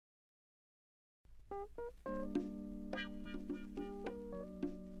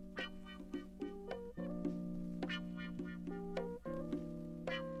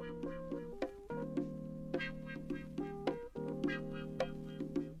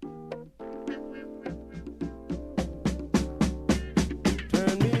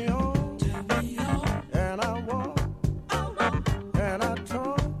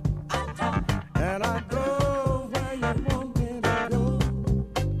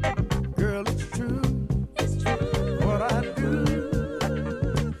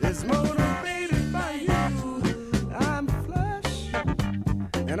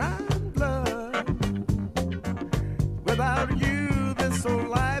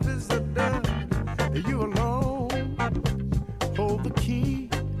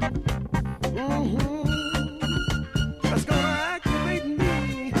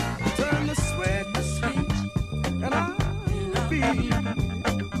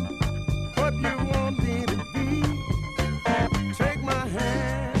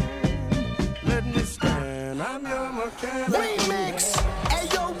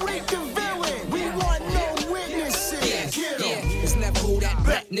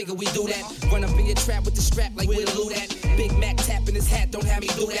Nigga, we do that. Run up in your trap with the strap like where the loot at. Big Mac tapping his hat, don't have me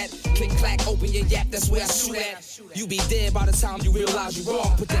do that. Click clack, open your yap, that's where I shoot at. You be dead by the time you realize you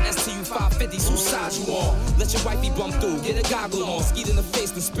wrong. Put the STU 550s, whose side you on? Let your wifey bump through, get a goggle on. Skeet in the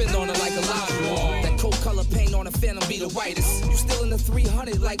face, then spin on her like a lobby. That cold color paint on a phantom be the whitest. You still in the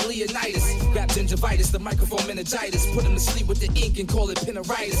 300 like Leonidas. Rap gingivitis, the microphone meningitis. Put him to sleep with the ink and call it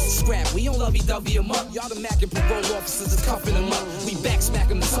pineritis. Scrap, we don't lovey-dovey him up. Y'all the Mac and parole officers is cuffing him up. We back smack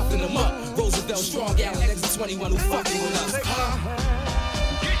him and sucking him up. Roosevelt strong out, exit 21 who fucking with us.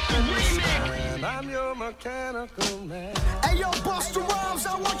 And I'm your mechanical man. Hey yo, Busta Rhymes,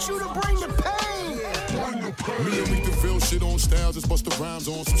 I want you to bring the pain. Me and Reek the real shit on styles, just bust the rhymes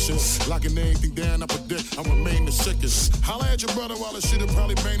on some shit. Locking everything down, I predict I remain the sickest. Holla at your brother while the shit have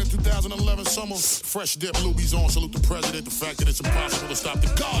probably banged in 2011 summer. Fresh dip, Luby's on, salute the president. The fact that it's impossible to stop the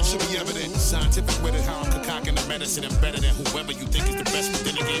God should be evident. Scientific with it, how I'm concocting the medicine and better than whoever you think is the best. But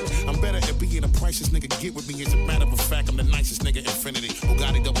then again, I'm better at being a priceless nigga. Get with me, as a matter of fact, I'm the nicest nigga Infinity.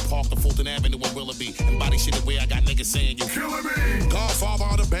 Bugatti double parked on Fulton Avenue in Willoughby. And body shit the way I got niggas saying you killing me. Godfather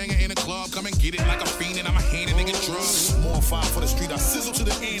of the banger in the club, come and get it like a fiend and I'm a hand a nigga drugs. More fire for the street, I sizzle to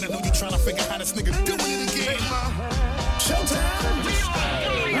the end. I know you trying to figure how this nigga doing it again. Showtime,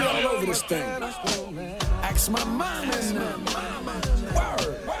 we all over this thing. Ask my mama and them.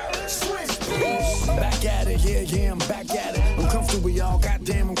 Word, Swiss peace. Back at it, yeah, I'm back at it. I'm comfortable, y'all,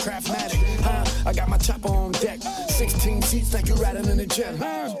 goddamn, I'm craftmatic. I got my chopper on deck, 16 seats like you're riding in a jet.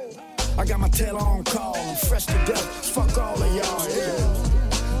 I got my tail on call, I'm fresh to death. Fuck all of y'all,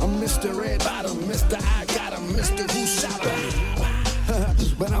 yeah. I'm Mr. Red Bottom, Mr. I got him, Mr. Who Shot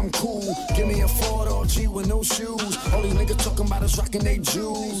him. But I'm cool, give me a Ford or G with no shoes. All these niggas talking about us rocking they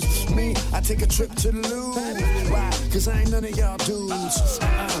jewels. Me, I take a trip to the Louvre. Why? Cause I ain't none of y'all dudes.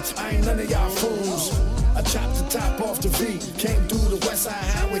 I ain't none of y'all fools. I chopped the top off the V. Came through the West Side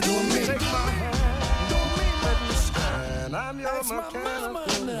Highway doing me. And I'm your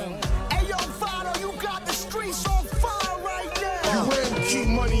mechanical man. Hey yo, Vado, you got the streets on fire right now. You ain't keep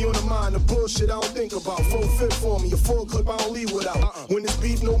money on the mind, the bullshit I don't think about. 4-5 for me, a full clip I don't leave without. When it's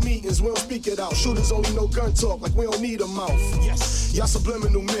beef, no meetings, we don't speak it out. Shooters only know gun talk, like we don't need a mouth. Yes, y'all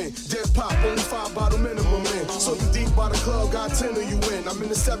subliminal men. Dead pop, only 5 bottle minimum men. So you deep by the club, got 10 of you in. I'm in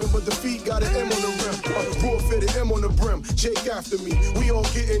the 7, but the feet got an M on the rim. Raw fitted M on the brim. Jake after me. We all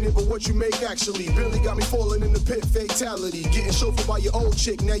getting it, but what you make actually. Billy got me falling in the pit, fatality. Getting chauffeured by your old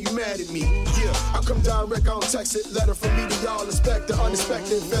chick, now you mad at me. Yeah, I come direct, I don't text it. Letter from me to y'all, expect the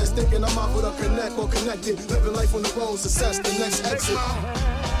unexpected. Fast thinking I'm out with a connect or connected. Living life on the roads, assess the next exit.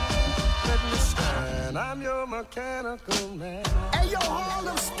 And I'm your mechanical man. Hey yo,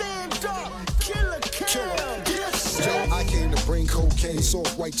 Harlem, stand up. Killer. Yo, I came to bring cocaine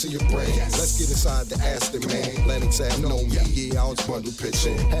soft right to your brain. Let's get inside the Aston, man. Lennox Ave, know me. Yeah, I was bundle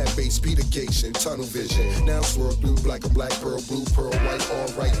pitching. Had base speedication, tunnel vision. Now swirl blue like a black pearl, blue pearl, white, all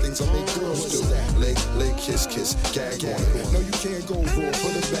right things I make girls do. Lick, kiss, gag on it. No, you can't go raw,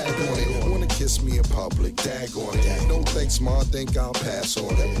 put a bag on it. Wanna kiss me in public, dag on it. No thanks, ma, I think I'll pass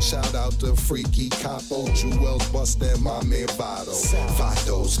on it. Shout out to Freaky, Capo, Jewels, Bust, and my man Vado.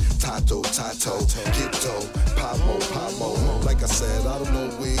 Vados, Tato, Ghetto, Pablo. Like I said, I don't know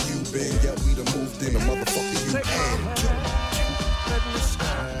where you been, yet we done moved in the motherfucker you in.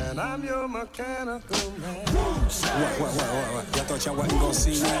 And I'm your mechanical man. What? Y'all thought y'all wasn't gonna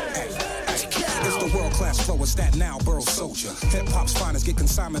see that? Hey. It's the world-class flow of Staten Now, Borough Soldier. Hip-hop's finest get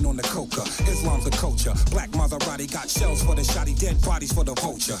consignment on the coca. Islam's the culture. Black Maserati got shells for the shotty, dead bodies for the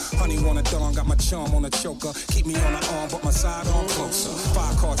vulture. Honey want a dong, got my charm on a choker. Keep me on the arm, but my side arm closer.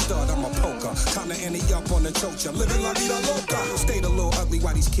 5-card stud, I'm a poker. Time to ante up on the choker. Living la vida loca. Stayed a little ugly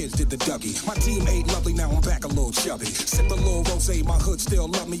while these kids did the Dougie. My team ate lovely, now I'm back a little chubby. Sip a little rosé, my hood still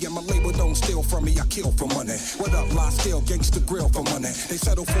love me. And my label don't steal from me, I kill for money. What up, lie still, gangsta grill for money. They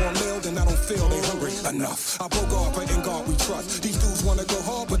settle for a meal, then I don't feel they hungry enough. I broke off, but in God we trust. These dudes wanna go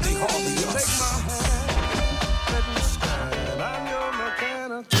hard, but they hardly us. Take my hand, let me slide. I'm your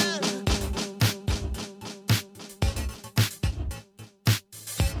mechanical.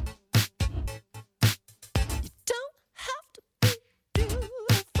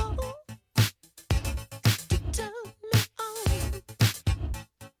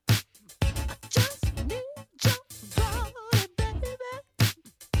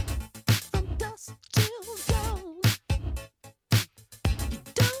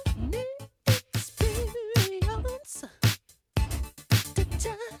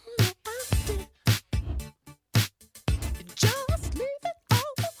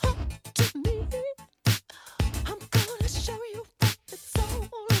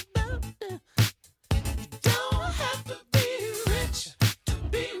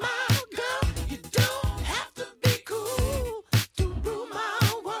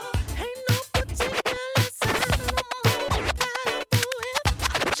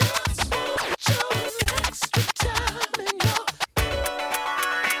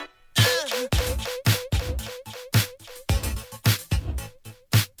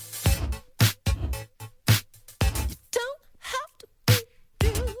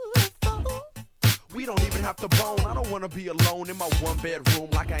 The bone. I don't wanna be alone in my one bedroom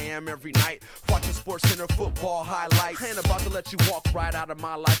like I am every night, watching Sports Center football highlights. I ain't about to let you walk right out of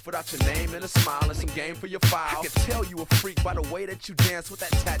my life without your name and a smile and some game for your file. I can tell you a freak by the way that you dance with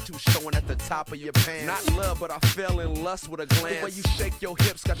that tattoo showing at the top of your pants. Not love, but I fell in lust with a glance. The way you shake your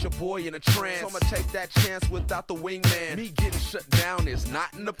hips got your boy in a trance. So I'ma take that chance without the wingman. Me getting shut down is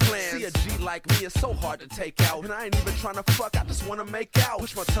not in the plan. See a G like me is so hard to take out, and I ain't even trying to fuck, I just wanna make out.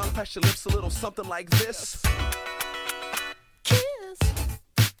 Push my tongue past your lips a little, something like this.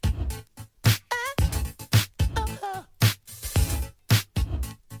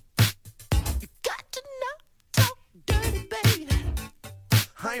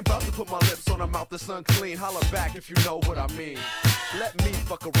 I ain't about to put my lips on a mouth that's unclean. Holler back if you know what I mean. Let me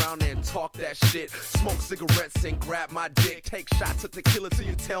fuck around and talk that shit. Smoke cigarettes and grab my dick. Take shots of tequila till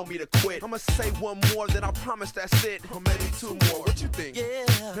you tell me to quit. I'ma say one more, then I promise that's it. Or maybe two more, what you think? Yeah.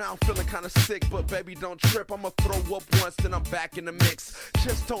 Now I'm feeling kinda sick, but baby don't trip. I'ma throw up once, then I'm back in the mix.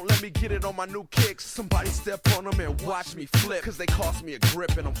 Just don't let me get it on my new kicks. Somebody step on them and watch me flip. Cause they cost me a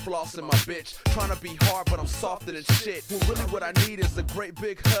grip and I'm flossing my bitch. Trying to be hard, but I'm softer than shit. Well, really what I need is a great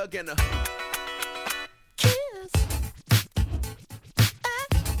big hug and a kiss.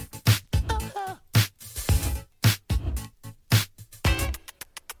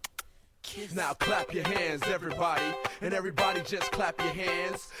 Now clap your hands, everybody. And everybody just clap your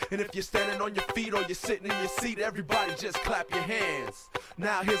hands. And if you're standing on your feet or you're sitting in your seat, everybody just clap your hands.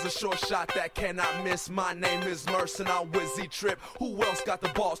 Now here's a short shot that cannot miss. My name is Merce and I'm with Z-Trip. Who else got the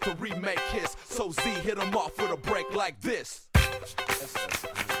balls to remake his? So Z hit him off with a break like this.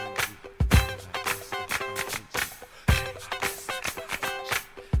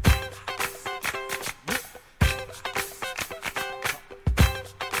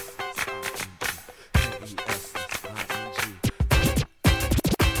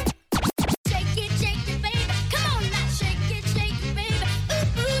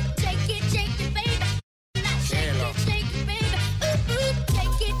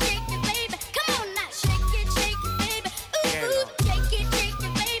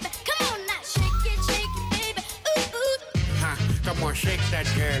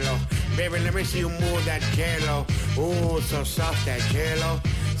 See you move that jello. Ooh, so soft that jello.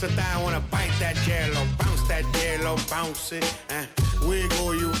 So I wanna bite that jello. Bounce that jello, bounce it.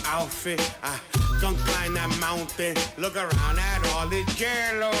 Wiggle you outfit. Come climb that mountain. Look around at all this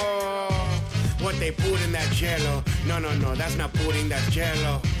jello. What they put in that jello? No, that's not pudding, that's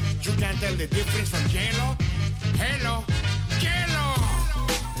jello. You can't tell the difference from jello? Hello, jello.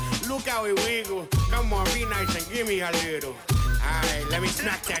 Look how we wiggle. Come on, be nice and give me a little. Alright, let me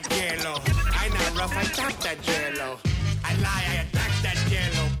snack that jello. I not rough, I tap that jello. I lie, I attack that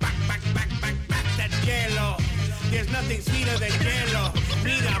jello. Back that jello. There's nothing sweeter than jello.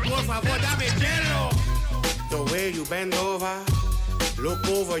 Mira, por favor, dame jello. The way you bend over, Look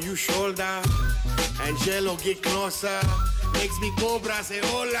over your shoulder. And Jello get closer. Makes me cobra say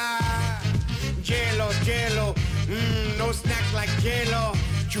hola. Jello, Jello. No snacks like Jello.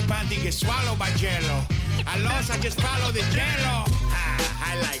 Chupati get swallowed by Jello. I lost, I just follow the Jello.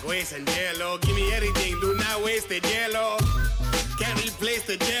 I like wasting Jello. Give me anything, do not waste the Jello. Can't replace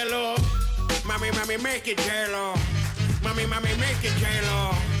the Jello. Mommy, mommy, make it Jello. Mommy, mommy, make it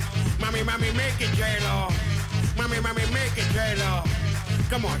Jello. Mommy, mommy, make it Jello. Mommy, mommy, make it Jello.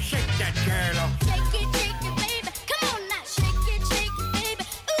 Come on, shake that Jello. Shake it, baby. Come on now, shake it, baby.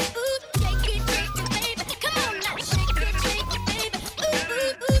 Ooh, ooh, shake it, baby. Come on now, shake it, baby. Ooh,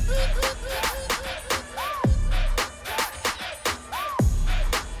 ooh, ooh, ooh, ooh.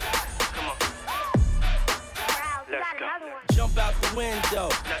 Jump out the window.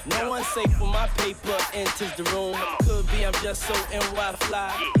 No one's safe when my paper enters the room. Could be I'm just so NY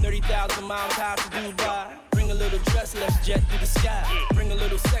fly. 30,000 miles high to Dubai. Bring a little dress, let's jet through the sky. Bring a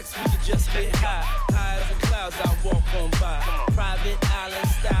little sex, we could just get high. High as the clouds, I walk on by. Private island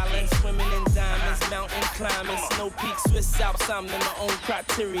styling, swimming in diamonds, mountain climbing, snow peak, Swiss Alps, I'm in my own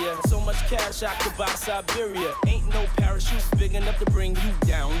criteria. So much cash I could buy Siberia. Ain't no parachute big enough to bring you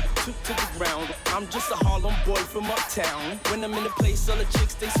down. Took to the ground, I'm just a Harlem boy from uptown. When I'm in the place, all the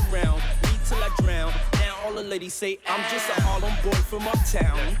chicks they surround me till I drown. Now all the ladies say I'm just a Harlem boy from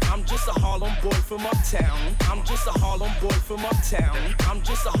uptown. I'm just a Harlem boy from uptown. I'm just a Harlem boy from uptown. I'm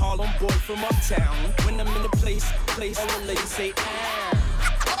just a Harlem boy from uptown. When I'm in the place, all the ladies say ah.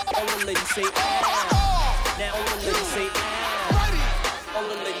 All the ladies say ah. Now all the ladies say ah. All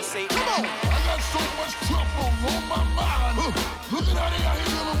the ladies say ah. Come on, I got so much trouble on my mind. Look at how they out here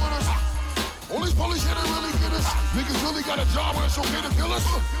dealing with us. All these police here, they really get us. Niggas really got a job where it's okay to kill us.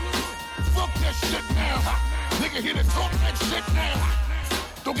 Fuck that shit now. Nigga here to talk that shit now.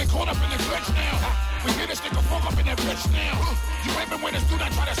 Don't get caught up in the glitch now. We hear this nigga fuck up in that bitch now. You ain't been with us, do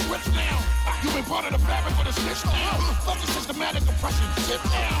not try to switch now. You been part of the fabric of the snitch now. Fuck the systematic oppression, sit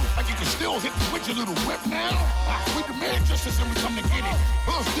down. Like you can still hit me with your little whip now. We demand justice and we come to get it.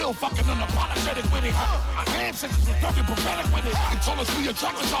 Still fucking unapologetic with it. Our ancestors were fucking prophetic with it. They told us we your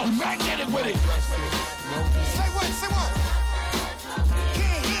chocolate, so we magnetic with it. Say what? Say what?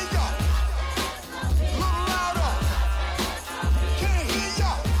 Can't hear y'all. Little louder. Can't hear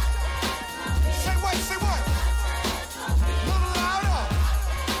y'all. Say what? Say what? Little louder.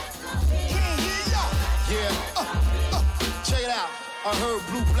 Can't hear y'all. Yeah, check it out. I heard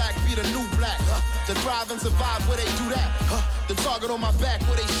blue black be the new black. To thrive and survive, where they do that. The target on my back,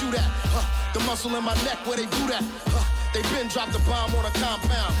 where they shoot at. The muscle in my neck, where they do that. They been dropped a bomb on a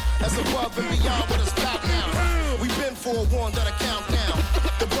compound. That's above and beyond what it's got now. We been forewarned that a countdown.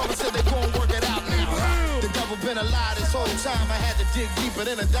 The brother said they gon' work it out now. The devil been alive this whole time. I had to dig deeper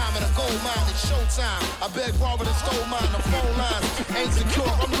than a diamond, a gold mine. It's showtime. I beg Robert and stole mine. The phone lines ain't secure.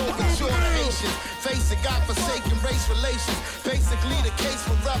 I'm no mature to Haitians. Face it, God-forsaken race relations. Basically the case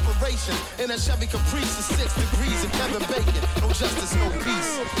for reparations. In a Chevy Caprice is 6 degrees and Kevin Bacon. No justice, no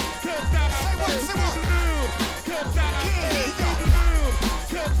peace. Say what? Say what? Can't hear y'all.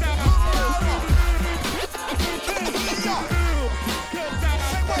 Can't hear y'all.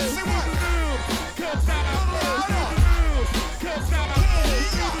 Say what? Say what?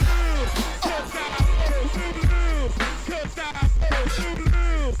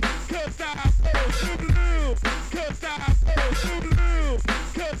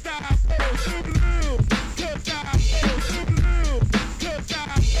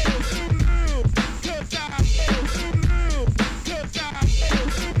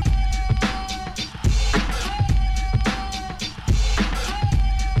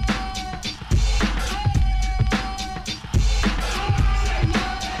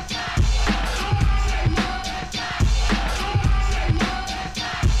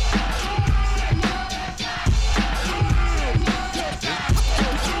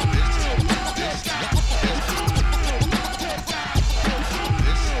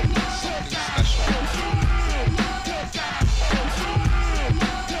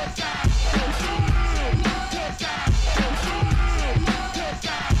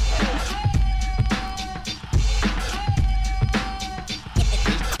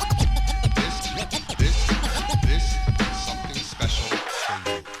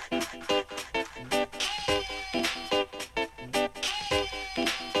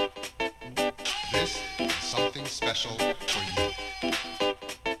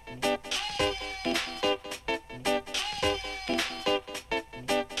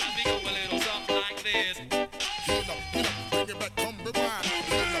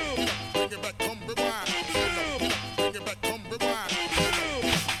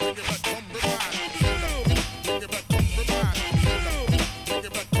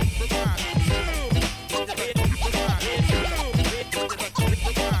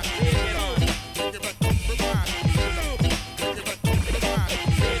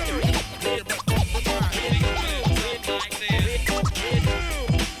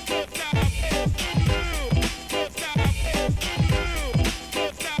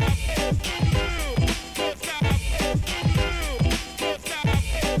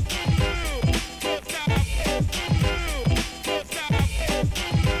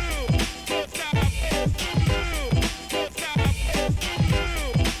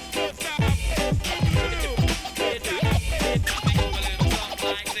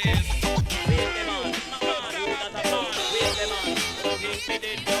 me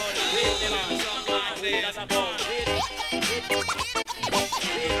did done. With them on, some man who that a bun. With them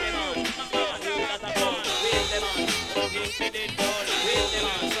on, some man who that a bun. With them on, don't think me did done. With them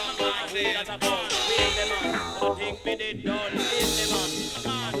on, some man who that a bun. With them on, don't think me did done. With them on, some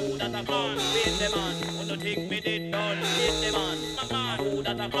man who that a bun. With them on, don't think me did done. With them on, some man who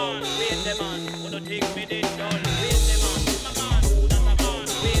that a bun. With them on, don't think me did done. With them on, some man who that a bun.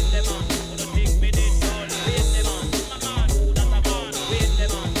 With them on, don't think me did done. With them on, some man who that a bun. With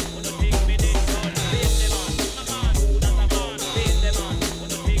them on, don't think me did done. With them on, some man who that a bun. With them on,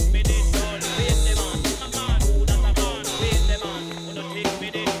 don't think me did done. With them on, some man who that a bun. With them on, don't think me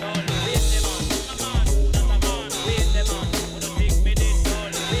did done. With them on, some man who that a bun. With them on, don't think me did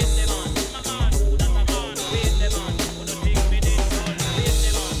done. With them on, some man who that a bun. With them on, don't think me did done. With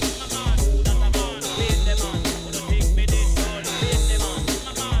them on, some man who that a bun. With them on, don't think me did done. With them on,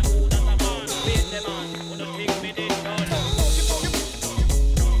 some man who that a bun. With them on, don't think me did done.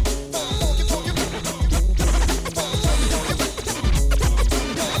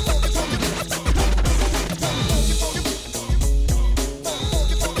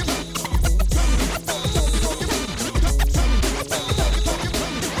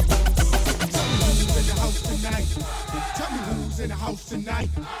 in the house tonight?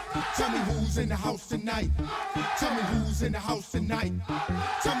 Tell me who's in the house tonight? Tell me who's in the house tonight?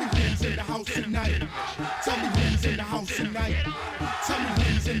 Tell me who's in the house tonight? Tell me who's in the house tonight? Tell me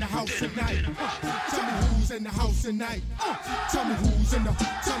who's in the house tonight? Tell me who's in the house tonight? Tell me who's in the,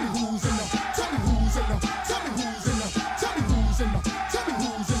 tell me who's in the, tell me who's in the, tell me who's in the, tell me who's in the, tell me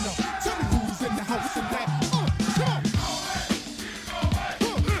who's in the, tell me who's in the house tonight?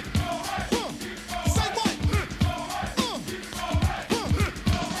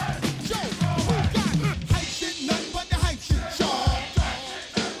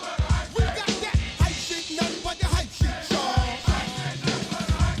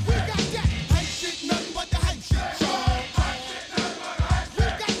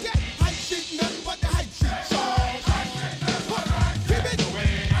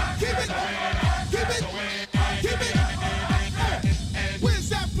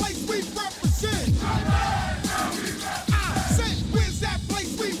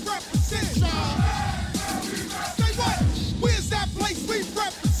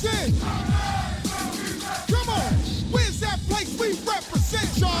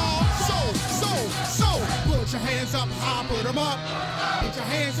 Put your hands up high, put them up. Put your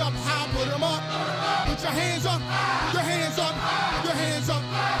hands up high, put them up. Put your hands up, your hands up, your hands up,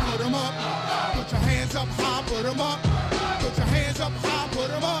 put them up. Put your hands up high, put them up. Put your hands up high, put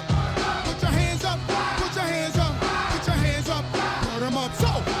them up. Put your hands up, put your hands up, put your hands up, put them up. So,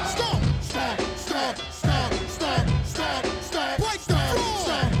 stomp, stomp, stomp, stomp, stomp, stomp, stomp, break the floor.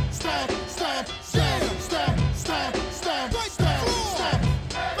 Stomp, stomp, stomp, stomp, stomp, stomp, stomp, break the floor.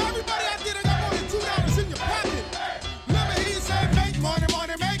 Everybody out there that got more than $2 in your pocket, let me hear you say, make money,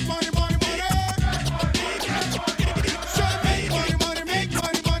 money, make money, money, money. Say, make money, money, make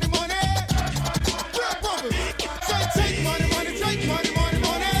money, money, money. Real brothers, say, take money, money, money,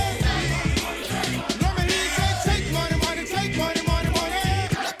 money.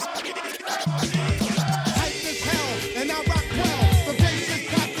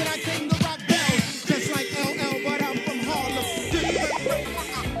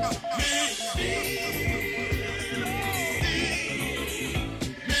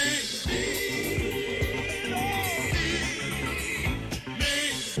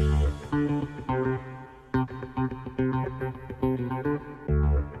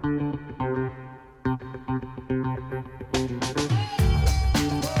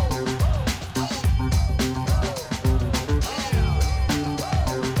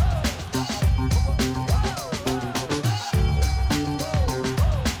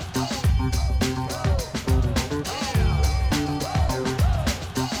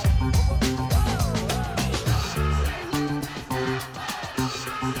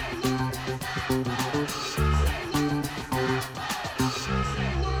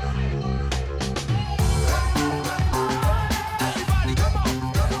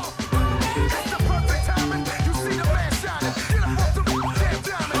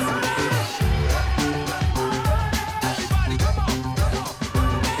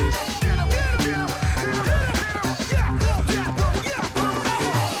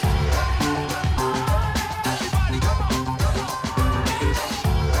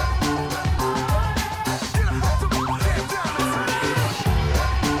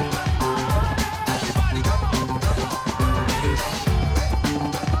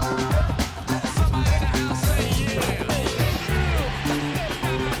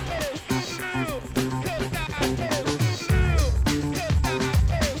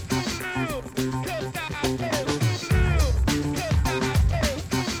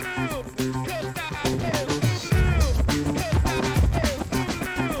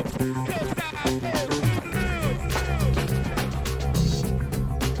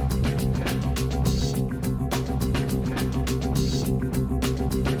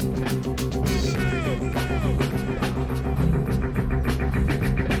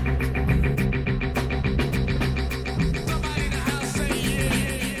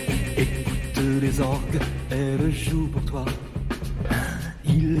 les orgues, elle joue pour toi.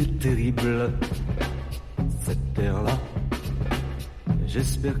 Il est terrible, cette terre-là.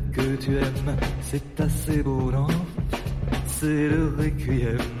 J'espère que tu aimes, c'est assez beau, non? C'est le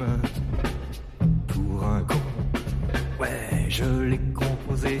requiem pour un con. Ouais, je l'ai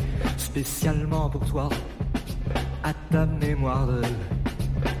composé spécialement pour toi, à ta mémoire de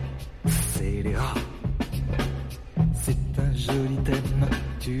scélérat. C'est un joli thème,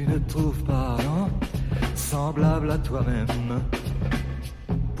 tu ne trouves pas, non? Semblable à toi-même,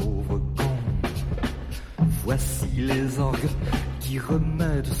 pauvre con. Voici les orgues qui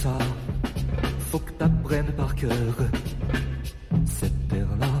remettent ça. Faut que t'apprennes par cœur cette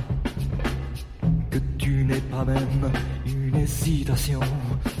terre-là, que tu n'aies pas même une hésitation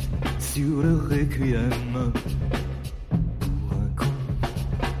sur le requiem pour un con.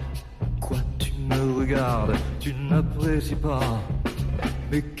 Quoi, tu me regardes, tu n'apprécies pas,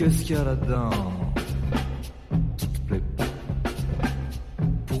 mais qu'est-ce qu'il y a là-dedans qui te plaît pas?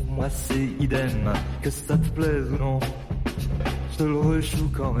 Pour moi c'est idem, que ça te plaise ou non, je te le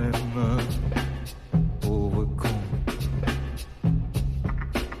rejoue quand même, pauvre con.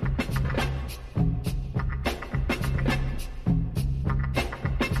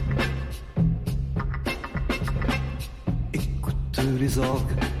 Écoute les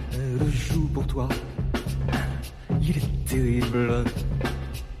orgues, elle joue pour toi. Il est terrible,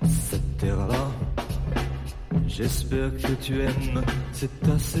 cette terre-là. J'espère que tu aimes, c'est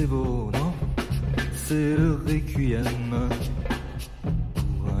assez beau, non? C'est le requiem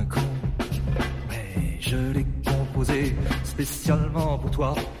pour un con. Mais je l'ai composé spécialement pour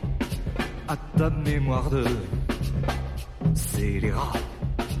toi, à ta mémoire de scélérat.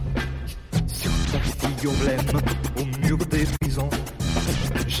 Sur ta fille au blême, au mur des prisons,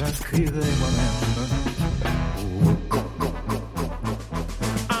 j'inscrirai moi-même pour con.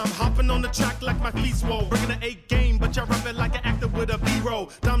 I'm hopping on the track like my feet swole, bringing the 8 game, but you're rapping like an actor with a B-roll.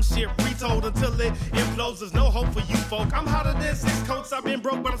 Dumb shit retold until it implodes. There's no hope for you folk. I'm hotter than 6 coats. I've been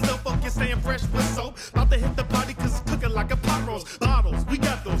broke, but I'm still focused, staying fresh with soap. About to hit the party 'cause it's cooking like a pot roast. Bottles, we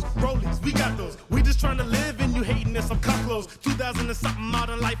got those. Rollies, we got those. We just trying to live and you hating in some cup clothes. 2000 and something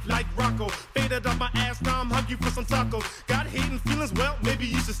modern life like Rocco. Faded up my ass, now I'm hungry for some tacos. Got hating feelings, well, maybe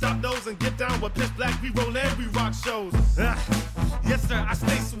you should stop those and get down with Pitch Black. We roll every rock shows. Yes sir, I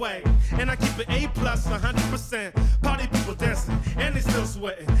stay swag, and I keep it A plus 100%. Party people dancing, and they still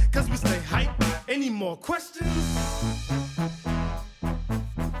sweating, 'cause we stay hype. Any more questions?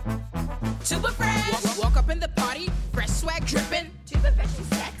 Super fresh. Walk up in the party, fresh swag dripping. Super fresh and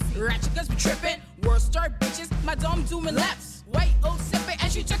sexy. Ratchet guns be tripping. World star bitches, my dome doing laps. White old sipping,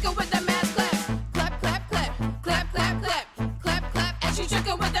 and she drinking with the mask claps. Clap, clap, clap, clap, clap, clap, clap, clap, and she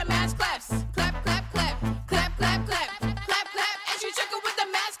drinking with the mask claps. Clap, clap, clap, clap, clap, clap, clap, clap, and she drinking with the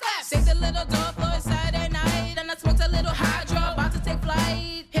mask claps. Saved a little dog for a Saturday night, and I smoked a little hydro, about to take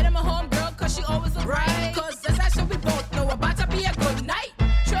flight. Hit him a home girl, 'cause she always look right. 'Cause that's how shit we both know, about to be a good night.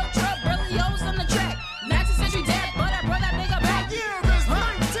 Truck, Berlioz on the track. 19th century dead, but I brought that nigga back. Yeah, it's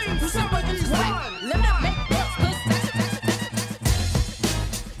 19 to somebody's one. Let me make this good.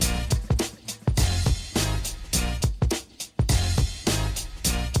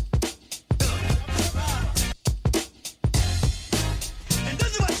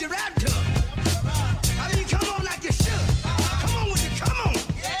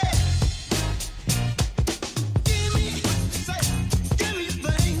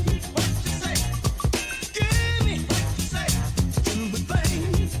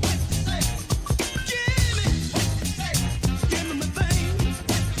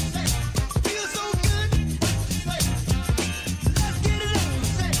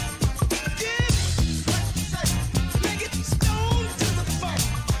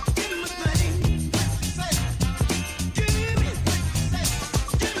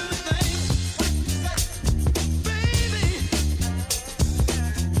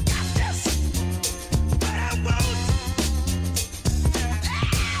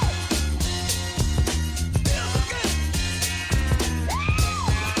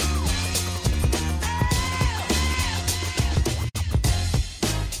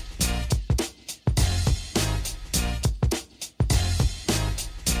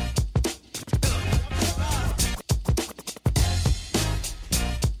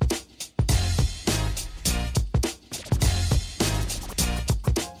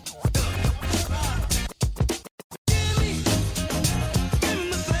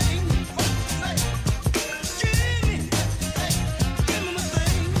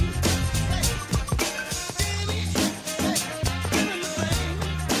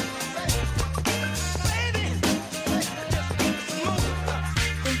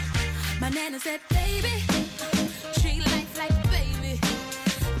 My nana said, baby, treat life like a baby.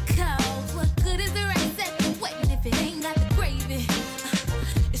 Cause what good is the rice at the wedding if it ain't got the gravy?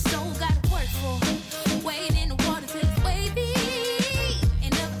 Your soul gotta work for, wade in the water till it's wavy.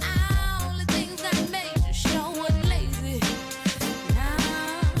 And of all the things I made, you sure wasn't lazy.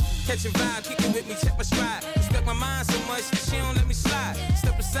 Nah. Catch a vibe, kick it with me, check my stride. Respect my mind so much that she don't let me slide.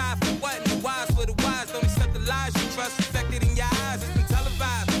 Step aside for what? And the wise for the wise. Don't accept the lies you trust. Reflected in your eyes, it's been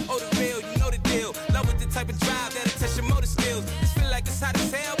televised. Oh, the real, you know the deal. Love with the type of drive that'll test your motor skills. This feel like it's hot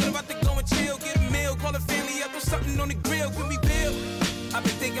as hell, but I'm about to go and chill. Get a meal, call the family up, or something on the grill. Can we build? I've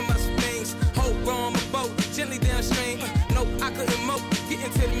been thinking about some things. Hope, row on my boat, gently downstream. Nope, I couldn't mope, get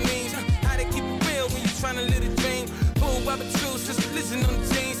into the means. How to keep it real when you tryna live a dream. Boo, Baba True, just listen on the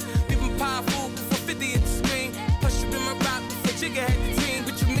jeans. People powerful before 50 at the screen. Plus you been my rock before Jigga had the team.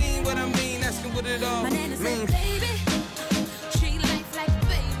 What you mean, what I mean, asking what it all My nana said, means. baby, treat life like a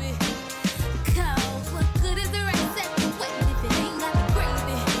baby. Cause what good is the rice at the wedding if it ain't got the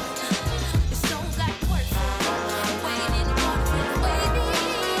gravy? Your soul got work for, wade in the water till it's wavy.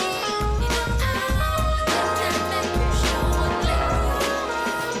 And of all the things I made, you sure wasn't lazy.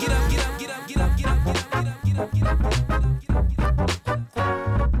 Get up, get up, get up, get up, get up, get up, get up, get up, get up, get up.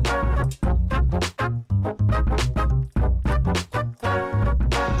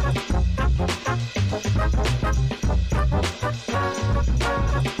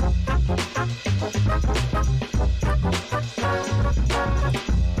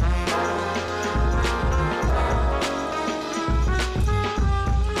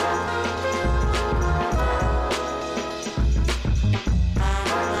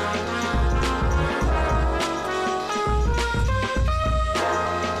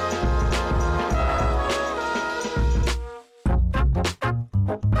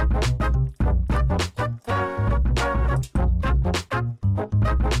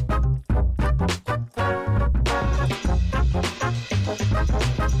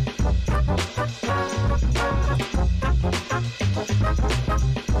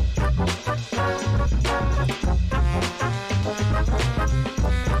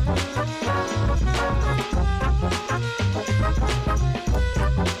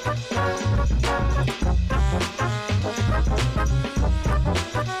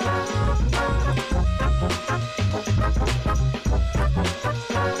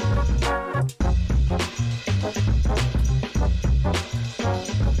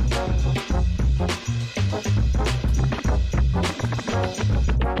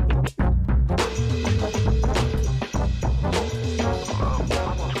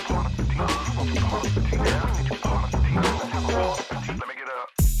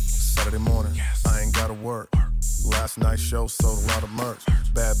 Show sold a lot of merch.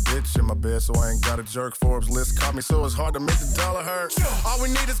 Bad bitch in my bed, so I ain't got a jerk. Forbes list caught me, so it's hard to make the dollar hurt. All we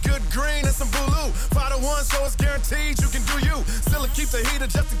need is good green and some boo-loo. 5 to 1, so it's guaranteed you can do you. Still keep the heater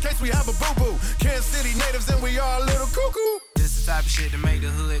just in case we have a boo-boo. Kansas City natives and we are a little cuckoo. This is the type of shit that make the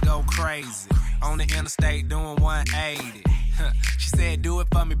hood go crazy. On the interstate doing 180. She said, do it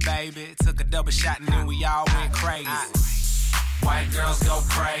for me, baby. Took a double shot and then we all went crazy. White girls go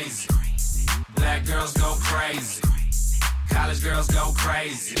crazy. Black girls go crazy. College girls go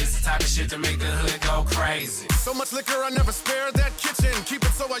crazy. It's the type of shit to make the hood go crazy. So much liquor, I never spare that kitchen. Keep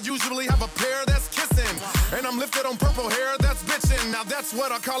it so I usually have a pair that's kissing. And I'm lifted on purple hair that's bitching. Now that's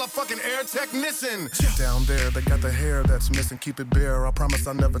what I call a fucking air technician. Down there, they got the hair that's missing. Keep it bare, I promise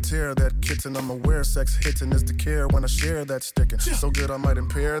I'll never tear that kitten. I'm aware sex hitting is the care when I share that sticking. So good I might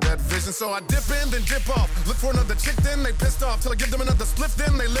impair that vision. So I dip in, then dip off. Look for another chick, then they pissed off. Till I give them another split,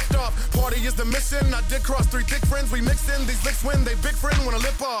 then they lift off. Party is the mission. I did cross 3 thick friends. We mixed in these licks when they big friend wanna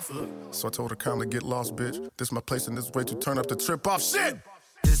lip off. So I told her calmly, get lost, bitch. This my place and this way to turn up the trip off. Shit!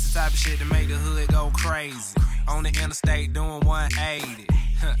 This the type of shit that make the hood go crazy. On the interstate doing 180.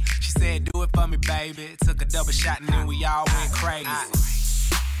 She said, do it for me, baby. Took a double shot and then we all went crazy.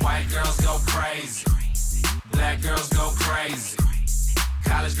 White girls go crazy. Black girls go crazy.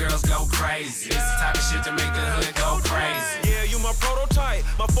 College girls go crazy. It's the type of shit to make the hood go crazy. Yeah, you my prototype.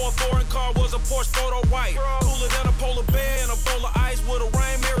 My 4th foreign car was a Porsche photo white. Cooler than a polar bear and a bowl of ice with a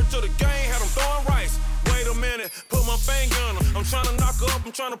rain mirror to the game. Had them throwing rice. Wait a minute, put my finger on her. I'm trying to knock her up,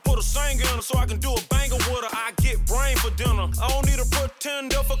 I'm trying to put a singer on her so I can do a banger with her. I get brain for dinner. I don't need a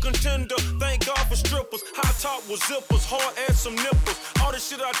pretender for contender. Thank God for strippers. High top with zippers, hard as some nipples. All the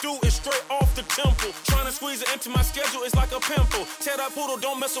shit I do is straight off the temple. Trying to squeeze it into my schedule is like a pimple. Tell that poodle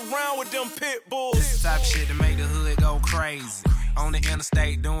don't mess around with them pit bulls. This is the type of shit that make the hood go crazy. On the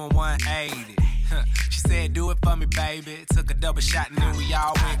interstate doing 180. She said, do it for me, baby. Took a double shot and then we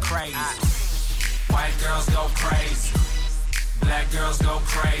all went crazy. White girls go crazy. Black girls go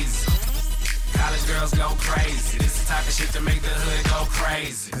crazy. girls go crazy. This the type of shit to make the hood go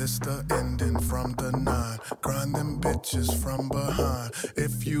crazy. It's the ending from the 9. Grind them bitches from behind.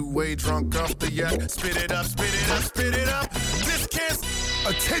 If you way drunk off the yak, spit it up, spit it up, spit it up. This can't.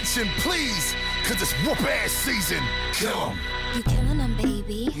 Attention, please, cause it's whoop ass season. Kill 'em. You killing them,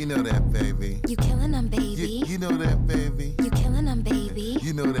 baby. You know that, baby. You killing them, baby. You know that, baby. You killing them, baby.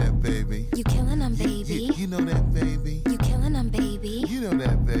 You know that, baby. You killing them, baby. You know that, baby. You killing them, baby. You know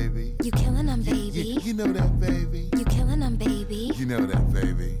that, baby. You killing them, baby. You know that, baby. You killing them, baby. You know that,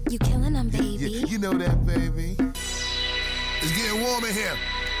 baby. You killing them, baby. You know that, baby. It's getting warm in here.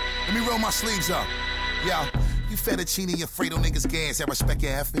 Let me roll my sleeves up. Yo. You fettuccine, Alfredo niggas gas. I respect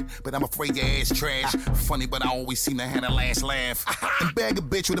your effort, but I'm afraid your ass trash. Funny, but I always seem to have the last laugh. And bag a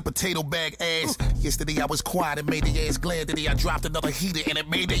bitch with a potato bag ass. Yesterday I was quiet and made the ass glad. Today I dropped another heater and it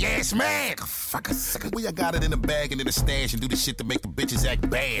made the ass mad. Fuck a second. We I got it in the bag and in the stash and do the shit to make the bitches act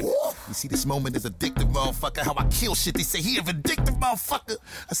bad. You see, this moment is addictive, motherfucker. How I kill shit, they say he a vindictive, motherfucker.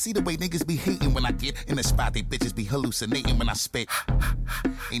 I see the way niggas be hating when I get in the spot. They bitches be hallucinating when I spit.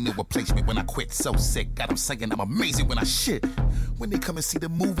 Ain't no replacement when I quit. So sick, got them saying I'm amazing when I shit. When they come and see the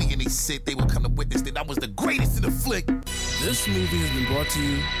movie and they sit, they will come to witness that I was the greatest in the flick. This movie has been brought to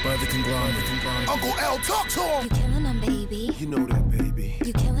you by the Conglomerate. Uncle L, talk to him. You killing them, baby. You know that, baby.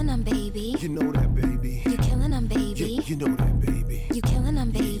 You killing them, baby. You know that, baby. You killing them, baby. You know that, baby. You killing them,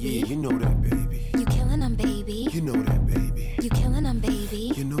 baby. Yeah, you know that, baby. You killing them, baby. You know that, baby. You killing them,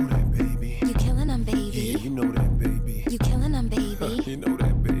 baby. You know that, baby. You killing them, baby. Yeah, you know that, baby. You killing them, baby. You know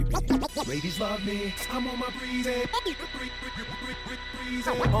that, baby. Ladies love me, I'm on my breezy.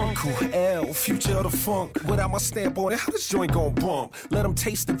 Uncle L, future of the funk. Without my stamp on it, how this joint gon' bump? Let them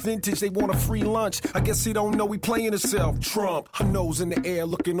taste the vintage, they want a free lunch. I guess he don't know he playing himself. Trump, her nose in the air,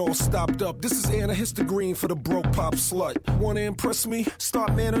 looking all stopped up. This is Anna Histogreen for the broke pop slut. Wanna impress me?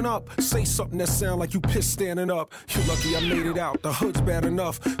 Start manning up. Say something that sound like you pissed standing up. You lucky I made it out, the hood's bad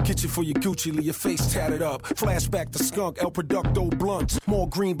enough. Get you for your Gucci, leave your face tatted up. Flashback to Skunk, El Producto blunts. More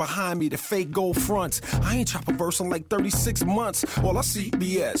green behind me, the fake gold fronts. I ain't drop a verse in like 36 months. All I see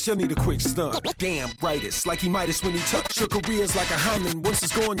BS, y'all need a quick stunt. Damn, brightest, like he Midas when he touched your careers like a Hyman. Once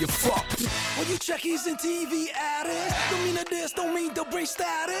it's gone, you're fucked. All you checkies and TV addicts, don't mean to this, don't mean to bring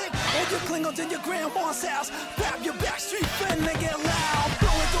static. All your Klingons in your grandma's house, grab your backstreet friend and get loud.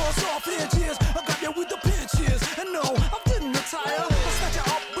 Blowing doors off hinges, I grab you with the pinches. And no, I didn't retire, I snatch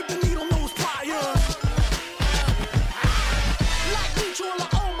you up with the needle nose pliers. Like Mutual or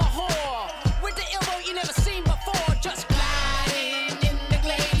Omaha, with the elbow you never seen before, just gliding in the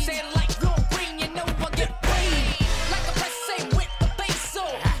glaze. And like Lil Green, you know I get paid. Like a press say with the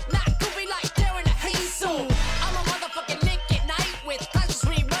basil, not goofy like Darren the Hazel. I'm a motherfucking Nick at night with classes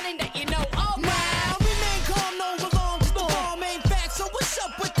running that you know all now. Remain calm, no belong to the ball main fact. So what's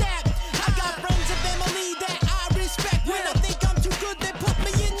up with that? I got friends and family that I respect. When I think I'm too good, they put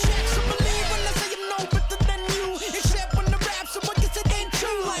me in check. So believe when I say I'm no better than you. Except when the rap, so I guess it ain't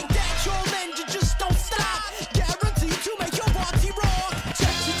true. Like that, your engine just don't stop. Guaranteed to make your party rock.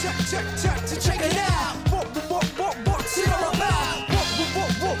 Check it out. What's it all about?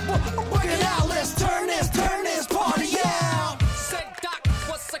 Work it out. Let's turn this party out. Said Doc,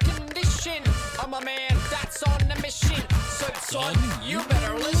 what's the condition? I'm a man that's on a mission. So son, you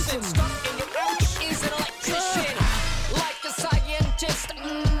better listen. Stuck in your couch is an electrician. Like a scientist,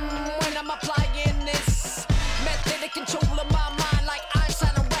 when I'm applying this method of control of my mind, like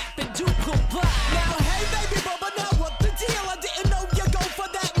Einstein and rap and do comply. Now, hey, baby, Bubba, now what the deal? I didn't know you go for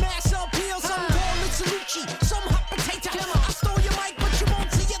that mass appeal. Some call it Salucci, some hot potato. I stole your mic, but you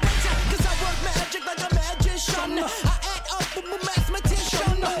won't see it later. Cause I work magic like a magician. I add up with a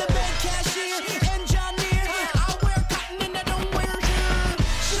mathematician. I'm the man cashier, engineer. I wear cotton and I don't wear hair.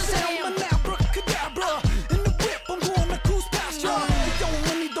 Shazam, abracadabra. In the whip, I'm gonna cruise past ya.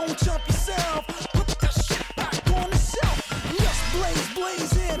 Don't jump yourself. Put that shit back on itself. Just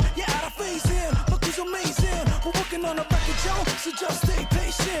blazing. You're out of phase in. Look who's amazing. We're working on a record, Joe, so just stay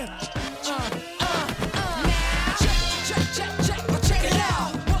patient. Check it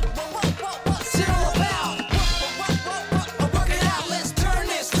out. What's it all about? Work it out. Let's turn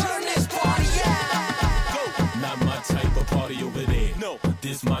this party out. Not my type of party over there. No,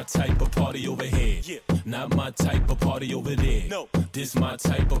 this my type of party over here. Yeah. Not my type of party over there. No, this my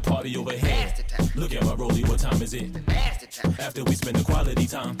type of party over here. Look at my rollie, what time is it? After we spend the quality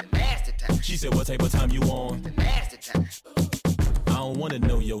time. She said, what type of time you on? I don't wanna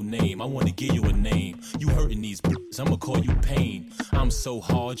know your name, I wanna give you a name. You hurting these b****s, I'ma call you pain. I'm so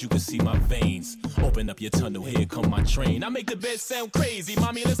hard you can see my veins. Open up your tunnel, here come my train. I make the bed sound crazy,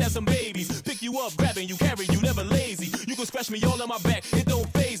 mommy, let's have some babies. Pick you up, grabbing you, carry you, never lazy. You can scratch me all on my back, it don't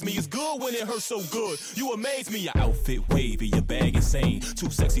faze me, it's good. good when it hurts so good. You amaze me, your outfit wavy, your bag insane. Too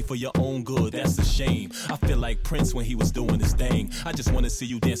sexy for your own good, that's a shame. I feel like Prince when he was doing his thing. I just wanna see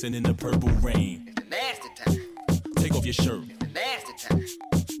you dancing in the purple rain. Nasty time. Take off your shirt. Nasty time.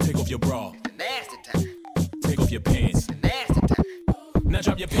 Take off your bra. Nasty time. Take off your pants. Nasty time. Now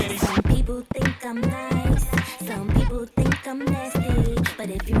drop your panties. Some people think I'm nice, some people think I'm nasty. But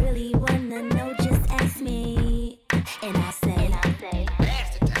if you really wanna know, just ask me. And I say,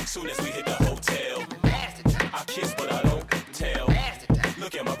 nasty time. Soon as we hit the hotel, nasty time. I kiss but I don't tell. Nasty time.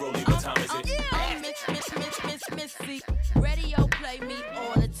 Look at my rollie, what time is it? Missy. Radio play me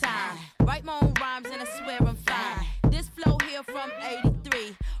all the time. Write my own rhymes and I swear I'm fine. This flow here from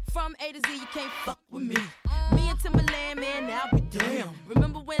 83. From A to Z, you can't fuck with me. Me and Timberland, man, now be damn.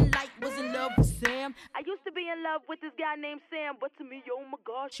 Remember when Light was in love with Sam? I used to be in love with this guy named Sam, but to me, oh my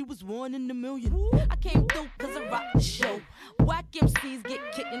God, she was one in a million. I came through cause I rocked the show. Whack MCs get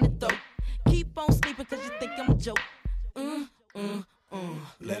kicked in the throat. Keep on sleeping cause you think I'm a joke.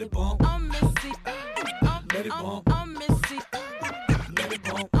 Let it bump. I'm Missy. Let it bump. I'm Missy. Let it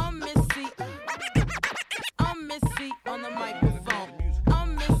bump. I'm Missy. I'm Missy on the microphone.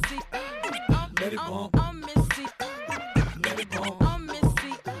 I'm Missy. Let it bump. I'm Missy. Let it bump. I'm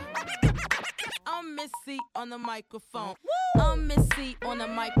Missy. I'm Missy on the microphone. I'm Missy on the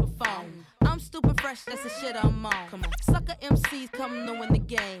microphone. I'm stupid fresh, that's the shit I'm on. Come on. Sucker MCs come to win the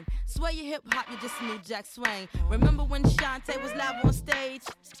game. Swear you hip hop, you just knew Jack Swain. Remember when Shantae was live on stage?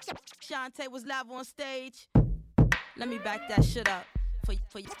 Shantae was live on stage. Let me back that shit up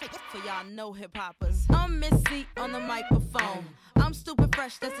for y'all no hip hoppers. I'm Missy on the microphone. I'm stupid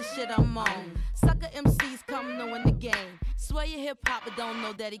fresh, that's the shit I'm on. Sucker MCs come to win the game. Swear you hip hop, but don't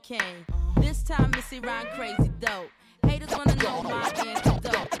know that he came. This time Missy rhyme crazy dope. Haters wanna know my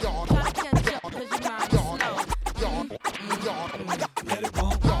antidote. Try to catch up cause your mind is slow. Let it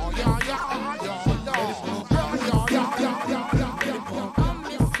bump.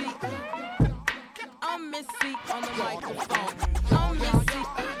 I'm Missy on the microphone. I'm Missy. I'm Missy.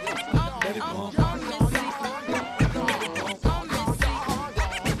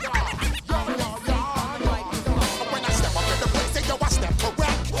 When I step up in the place, say yo, I step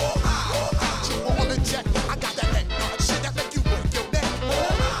correct. You on the jet, I got that neck. Shit that make you break your neck.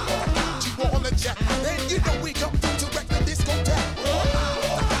 You on the jet, then you know we come through to wreck the discotheque.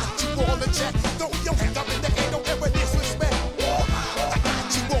 You on the jet, throw your hands up in the air, don't ever disrespect.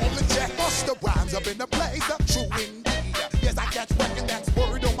 You on the jet, bust the rhymes up in the place. True indeed. Yes, I catch wreck and that's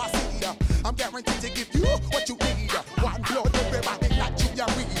word on my seed. I'm guaranteed to give you what you need. One blow, everybody like Junior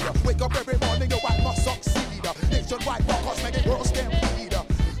Reed. Wake up every morning, yo, I must succeed. Nationwide walkers make it world stampede.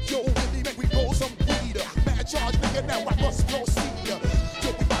 Yo, really make we roll some weed. Mad charge, nigga, now I must proceed. Yo,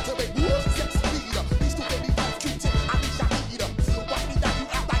 we about to make moves, sex speed. These two baby five Q-tip, I need Shahid. Why me that you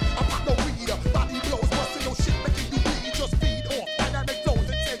act like I'm not no weed? Body blows, busting your shit, making you bleed. Just feed off dynamic flows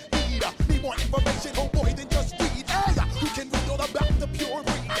and take heed. Need more information, homeboy, than just read. Hey, you can read all about the pure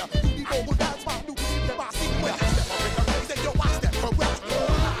breed. You need more that's my new breed that I see. When I step up in the place, say yo, I step correct.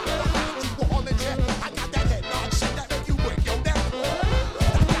 You on the jet, I got that head nod shit that make you break your neck.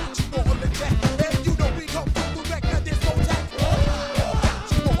 I got you on the jet, and you know we come through the wreck of this discotheque. Got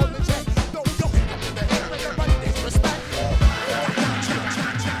you on the jet, throw your hand up in the air, everybody disrespect.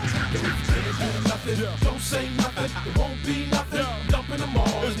 Don't say nothing, it won't be nothing. Dumping them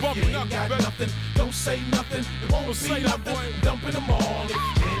all. If you ain't got nothing, don't say nothing, it won't be nothing. Dumping them all. If you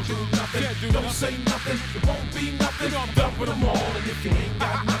can't do nothing, don't say nothing, it won't be nothing. Dumping them all. And if you ain't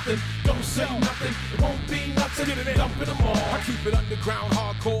got nothing, don't say nothing, it won't be nothing. Dumping them all. I keep it underground,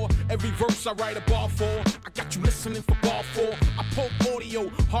 hardcore. Every verse I write a bar for. I got you listening for bar 4. I poke audio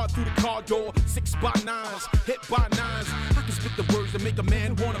hard through the car door. 6x9s, hit by 9s. I can spit the words that make a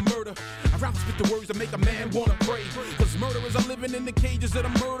man wanna murder. I'd rather spit the words that make a man wanna pray. Cause murderers are living in the cages of the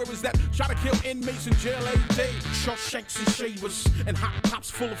murderers that try to kill inmates in jail every day. Shawshanks and shavers and hot pops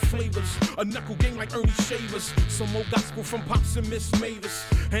full of flavors. A knuckle game like Ernie Shavers. Some old gospel from Pops and Miss Mavis.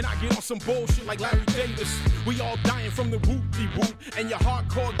 And I get on some bullshit like Larry Davis. We all dying from the whoop-de-whoop. And your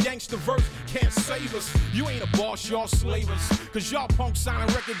hardcore gangster verse can't save us. You ain't a boss, y'all slavers. Cause y'all punk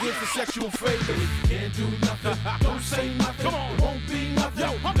signing record deals for sexual favors. If you can't do nothing, don't say nothing. Come on, it won't be nothing.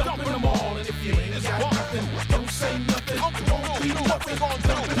 Yo, I'm dumping them all. And if you ain't got nothing, don't say nothing. It won't be nothing.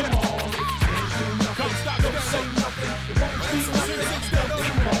 Dumping them all. If you can't do nothing, don't say nothing. It won't be nothing.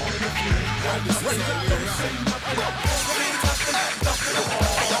 Dumping them all. And if you ain't got nothing, don't say nothing. Dumping them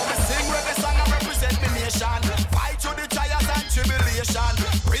all. I sing reggae song and represent me nation. Fight to the trials and tribulation.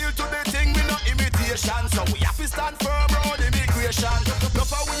 Real to the thing, we no imitation. So we have to stand firm on immigration. Look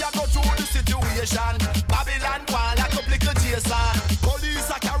how we are go through the situation. Babylon one like a little Jason.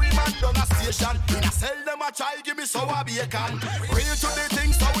 Police are carry man celebration. In a cell them a try give me sour bacon. Real to the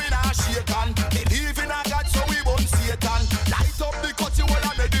things so we not shake on. Believe in a God so we won't Satan. Light up the cut you all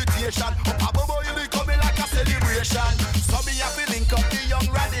a meditation. Up above you be coming like a celebration. So me have to link up the young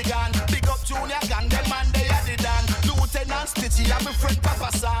Radigan. Big up Junior Gang, them man they are the Dan. Lieutenant Stitchy and my friend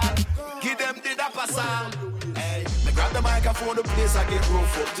Papa San. Give them the Dapper San. Hey, me grab the microphone, the place I get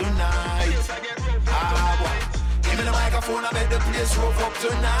rough up tonight. Ah, boy. Give me the microphone, I bet the place rough up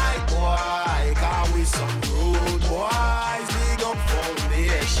tonight. Boy, cause we some rude boys. Big up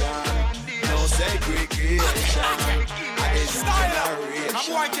foundation. No segregation. Style up. I'm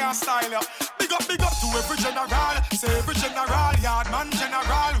boy can't style up. Big up to every general. Say every general. Yardman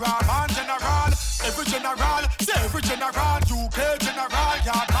general. Rahman general. Every general. Say every general. UK general.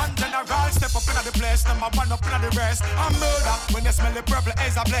 Yardman general. Step up in the place. Them a one up in the rest. I'm murder. When you smell the purple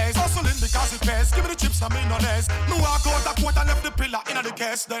as a blaze. Hustling because it pays. Give me the chips and me no less. Me walk out the court and left the pillar in the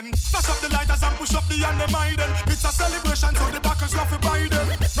case. Then flash up the lighters and push up the undermine. It's a celebration so the backers love to buy them.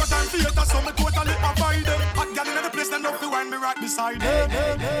 No time theater so me totally avoid them. Hot girl in the place then love to wind me right beside them.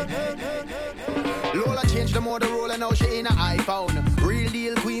 Lola changed the Motorola, now she in a iPhone. Real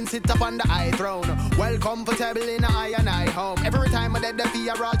deal queen sit up on the high throne. Well comfortable in a I and I home. Every time I did the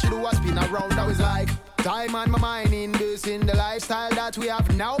fear roll, she do a spin around. I was like, time on my mind, inducing the lifestyle that we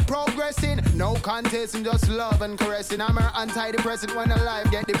have now progressing. No contest and just love and caressing. I'm her antidepressant when alive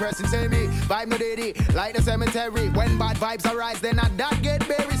get depressing. Say me, vibe no daddy, like the cemetery. When bad vibes arise, then I that get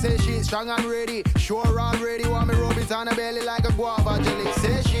buried. Say she's strong and ready, sure already. Want me rub it on her belly like a guava jelly.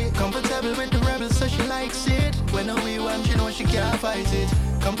 Say she comfortable with the rebels, so she likes it. When we want, she know she can't fight it.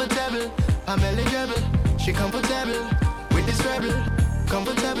 Comfortable, I'm eligible. She comfortable with this rebel.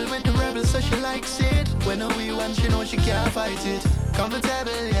 Comfortable with the rebel, so she likes it. When we want, she know she can't fight it.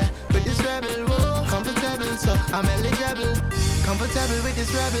 Comfortable, yeah, with this rebel. Whoa, comfortable, so I'm eligible. Comfortable with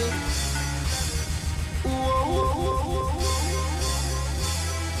this rebel. Whoa, whoa, whoa, whoa.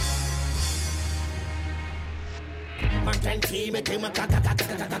 Man can keep me ma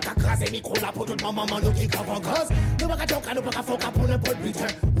crase mi cola pour toute maman nous qui cave en gaz. Nous pas qu'à nous pas qu'à faut qu'à pour n'importe putain.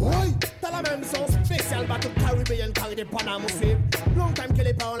 Oui, t'as la même sauce spéciale bateau caribéen carré de Panama aussi. Long time que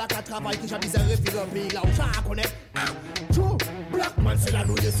les parents là qu'à travail qui j'habite à refuser un pays là où j'en connais. True, black man c'est la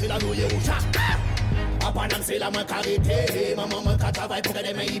nouille où j'en. A Panam c'est la main carrété. Maman man qu'à travail pour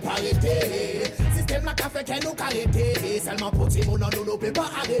qu'elle m'aille pas arrêter. Système là qu'a fait qu'elle nous carrété. Seulement pour ti mon nom nous peut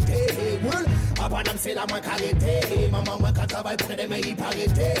pas arrêter. A Panam c'est la main carrété. Maman moi qu'à travail pour qu'elle m'aille pas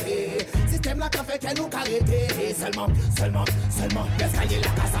arrêter. Système là qu'a fait qu'elle nous carrété. Seulement qu'est-ce qu'elle est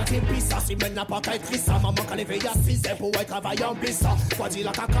la casse en pissa. Si men n'a pas qu'à écrire ça. Maman qu'elle est veillée à 6 heures pour être travailler en blissa. Quoi dit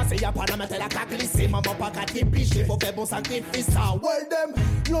la caca c'est y'a Panam elle a qu'à glisser. Maman pas qu'à dépicher. Faut faire bon sacrifice ça. Well them.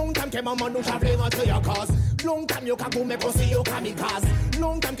 Long time que maman nous j'avais rentré en cause. Long time yo ka goumé konsi yo kamikaze.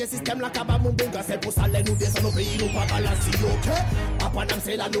 Long time que système la kaba mon bonga. C'est pour ça les nous descend au pays nous pas balancer ok. A Panam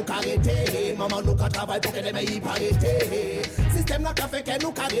c'est là nous carrété. Maman nous ka travaille pour que les meilleurs pas arrêter. Système la ka fait que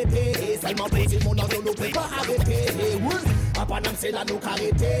nous carrété. Seulement petit mon nom nous peut pas arrêter. A Panam c'est là nous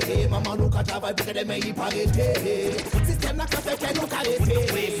carrété. Maman nous ka travaille pour que les meilleurs pas arrêter. Système la ka fait que nous carrété.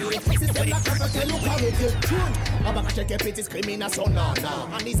 Système la ka fait que nous carrété. On va checker petite discrimination non.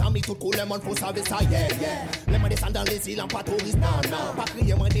 En les amis tout cool le monde faut savoir ça yeah. Les mains descendent dans les îles en pas touriste non. Pas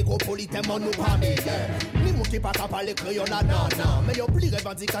crier moins négropolitain mon nous pas meilleur. Les mots qui pas qu'à parler crayon non. Mais y'a plus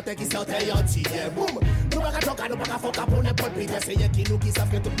revendicateur qui sortait anti yeah. Boum. Nous pas qu'à choquer, nous pas qu'à faut qu'à pour n'importe qui. C'est y'a qui nous qui savent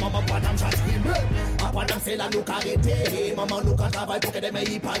que toute maman Panam j'attrime. A Panam c'est là nous carrété. Maman nous qu'à travaille pour que des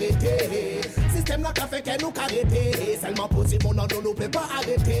meilleurs pas arrêter. Système là qu'a fait que nous carrété. Seulement pour si mon nom nous peut pas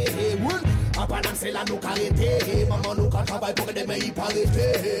arrêter. A Panam c'est là nous carrété. Maman nous qu'à travaille pour que des meilleurs pas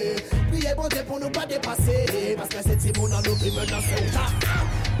arrêter. Priez bon Dieu pour nous pas dépasser. Parce que c'est si mon nom nous qui menace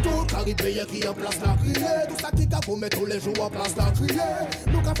tout caribéen qui en place la crier. Tout ça qui pour mettre tous les jours en place la crier.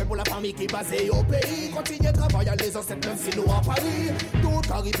 Nous qu'a fait pour la famille qui basée au pays. Continuez à travailler les ancêtres même si nous à Paris. Tout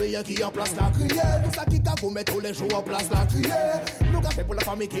caribéen qui en place la crier. Tout ça qui pour mettre tous les jours en place la crier. Nous qu'a fait pour la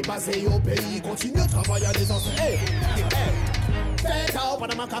famille qui basée au pays. Continuez à travailler les ancêtres. Faites à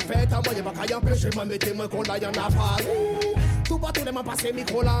pendant ma café, moi y'a pas qu'à y empêcher. Moi mettez-moi qu'on aille en Paris. Tout partout les mains passé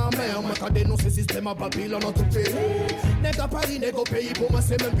micro la mer. Moi quand dénonce le système à Babylone dans tout pays. N'est qu'à Paris, n'est qu'au pays, pour moi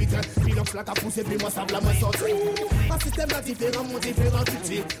c'est même piquant. Bilox là qu'a poussé, puis moi ça v'la me sortir. Un système là différent, mon différent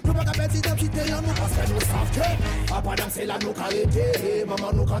culture. Nous pas qu'à perdre d'identité, nous parce que nous savons que à Panam c'est là nous carrété.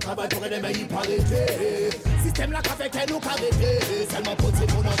 Maman nous qu'à travailler pour les meilleurs pas arrêter. Système là qu'a fait que nous carrété. Seulement pour dire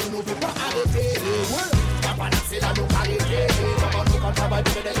mon nom, nous peut pas arrêter. À Panam c'est là nous carrété. Maman nous qu'à travailler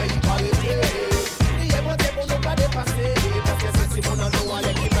pour les meilleurs pas arrêter. Et moi c'est pour nous pas dépasser. Parce que c'est si mon nom nous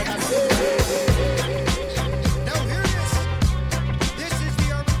allait qui menacer. Now hear this. This is the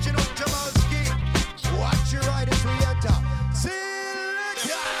original Jamal's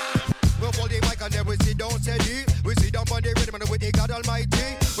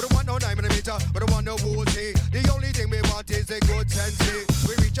See,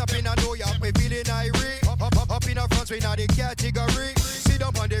 we reach up in a New York, we feeling irate. Up in a France, we not the category. Sit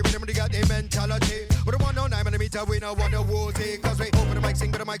up on the rhythm, they got the mentality. But the 109mm, we no want the whole thing. Cause we open the mic,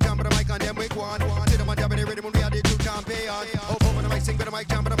 sing, but the mic, jump, but the mic, and then we go on. Sit up on the rhythm, we are the true champion. Open the mic, sing, but the mic,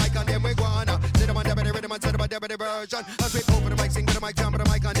 jump, but the mic, and then we go on. Sit up on the rhythm, and sit up on the version. As we open the mic, sing, but the mic, jump, but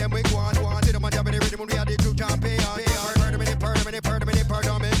the mic, and then we go on. Sit up on the rhythm, we are the true champion.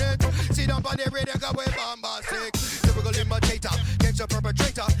 Per-minute. Sit up on the rhythm, cause we bombastic. Typical imitator, gangster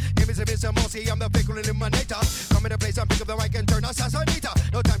perpetrator. Name is Mr. Mossy, I'm the fickle eliminator. Come in the place and pick up the mic and turn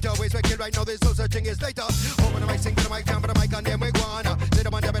assassinator. No time to waste, we kill right now, there's no such thing as later. Open the mic, sing to the mic, jump to the mic, and then we go on. Sit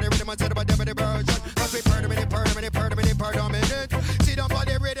up on the rhythm, and sit up on the version. Cause we per-minute. Sit up on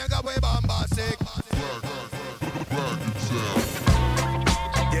the rhythm, cause we bombastic.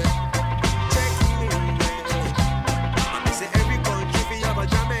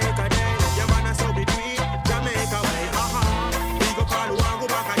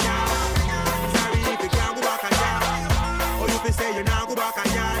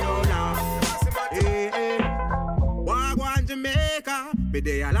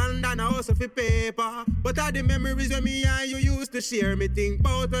 They a land and a house of paper. But all the memories when me and you used to share, me think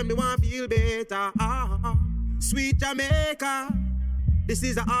about when me want feel better. Sweet Jamaica, this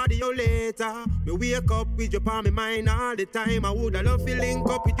is an audio later. Me wake up with you on my mind all the time. I woulda love to link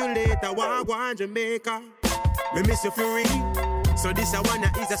up with you later. Wagwan Jamaica, me miss you for real. So this a one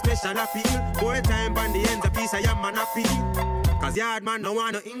that is a special appeal. More time on the ends a piece of your man appeal. Cause yard man no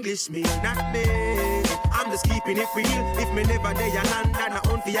want no English me, not me. I'm just keeping it real. If me never there a land and a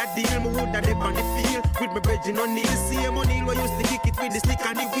hunt for a deal, me woulda live on the field with me brethren O'Neil. Same O'Neil we used to kick it with the stick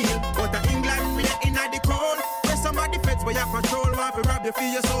and the wheel. But England we are in the cold. Where some of the feds where you control, want to rob you for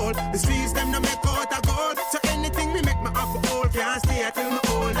your soul. The streets them no make out a gold. So anything me make me up for old, can't stay till me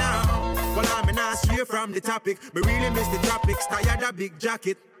old now. Well I'm not stray from the topic. Me really miss the tropics, tired of big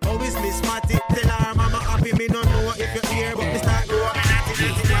jacket. Always miss Matty. Tell her mama happy, me no know if you're here, but me start growing.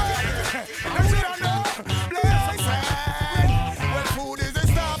 Well, food is the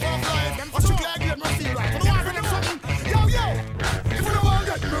stuff of life. What you can't get me feel right. If you want to something, yo. If you don't want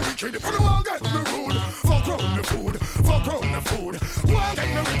to get me wicked, if you don't want to get me rude, fuck around the food, fuck around the food. Want to get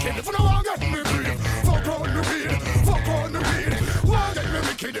me wicked, if you don't want to get me greed, fuck around the weed, fuck around the weed. Want to get me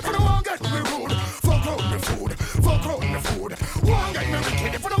wicked, if you don't want to get me rude, fuck around the food, fuck around the food. Want to get me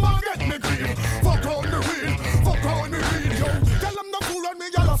wicked, if you don't want to get me greed, fuck around the weed, fuck around the weed. Yo, tell them no fool on me,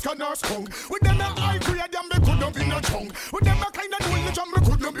 y'all can or skunk. With them a high grade, them me could not be no chunk. With them a kind of knowledge, me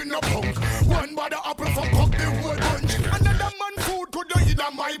could not be no punk. One by the apple fuck up the whole bunch. Another man food could not eat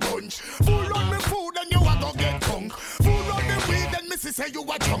on my bunch. Fool on me food, then you a go get drunk. Fool on me weed, then missy say you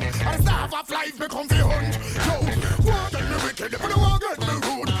a chunk. And starve of life, me come fi hunt. Yo, want get me wicked, if you don't want get me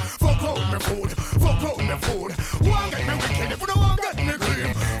rude. Fuck out me food, fuck out me food. Want get me wicked, if you don't want get me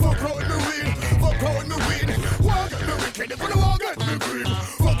green. Fuck out me weed, fuck out me weed. Want get me wicked, if you don't want get me green.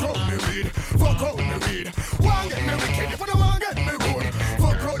 Fuck out me weed, fuck out me weed. Want get me wicked, if you don't want get me good.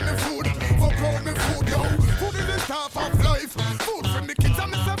 Fuck out me food, fuck out me food, yo. Food is the stuff of life. Food for me kids,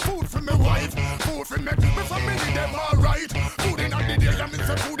 and me say food for me wife. Food for me family, them alright. Food in the day, and me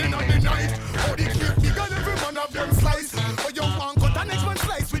say food in the night. Oh, the cake bigger, every one of them slice. Oh, you want cut the next one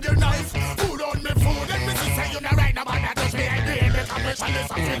slice with your knife. Food on me food, and me say you not right now, but that touch me again. Make a wish and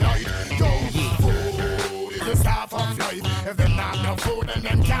listen to light. Yo, food is the stuff of life. If them not no food, then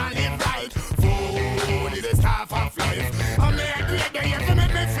them can't live right. Food is the stuff of life. I'm here great day, if you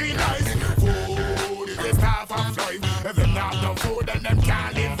make me feel nice. Food is the stuff of life. If them not no food, then them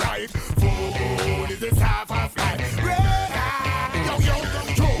can't live right. Food is the stuff of life. Yo,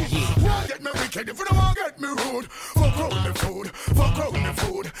 won't get me wicked if you don't want get me rude. Fuck around the food, fuck around the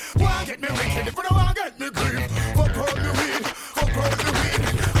food. Won't get me wicked if you don't want get me grief. Fuck around the weed, fuck around the weed.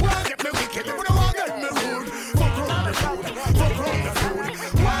 Won't get me wicked if you don't want get me rude. Fuck around the food, fuck around the food.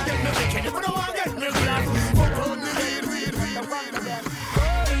 Won't get me wicked if you don't want get me grief. Fuck around the weed, weed, weed, weed.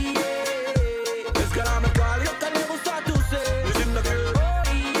 Es que la mezcla lo que le gusta a tu ser. Diciendo que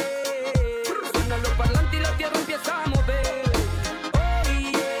suenan los parlantes y la tierra empieza a mover.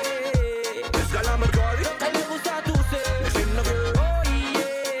 Es que la mezcla lo que le gusta a tu ser. Diciendo que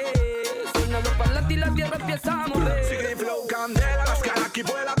suenan los parlantes y la tierra empieza a mover. Sigue flow candela, las caras aquí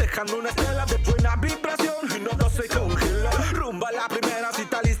vuela, dejando una estela de buena vibración y no se congela. Rumba la primera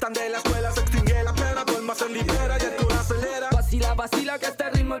cita lista de la escuela, se extingue la pena, tu alma se libera y el tú acelera. Vacila, vacila que este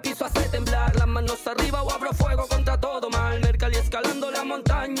ritmo el piso hace temblar. Las manos arriba o abro fuego contra todo mal. Mercal y escalando la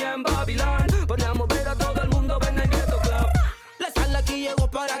montaña en Babilán. Pone a mover a todo el mundo, ven el Ghetto Club. La sala aquí llegó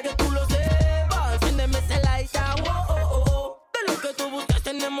para que tú lo sepas. Enciéndeme ese light, oh, oh, oh, oh. De lo que tú buscas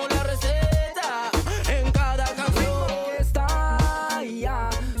tenemos la receta. En cada canción están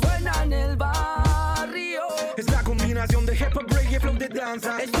reggae flow de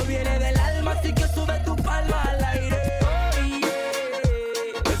danza. Esto viene del alma, así que sube tu palma al aire. Oh,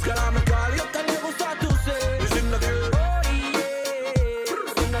 yeah. Escalame cali, que le gusta tu ser. Diciendo que oh,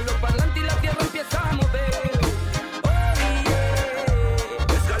 yeah. Suenan los parlantes y la tierra empieza a mover. Oh,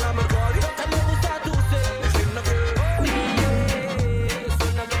 yeah. Escalame cali, que le gusta tu ser. Diciendo que oh, yeah.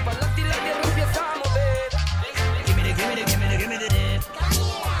 Suenan los parlantes y la tierra empieza a mover.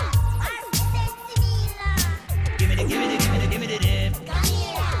 Give me the dip. Give me the dip.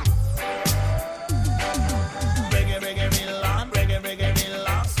 Reggae real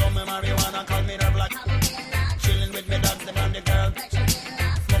long. So me marijuana, call me the black. Chilling with me dogs, them and the girl.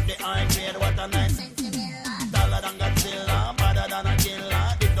 Smoke the high grade, what a nice. Taller than Godzilla, badder than a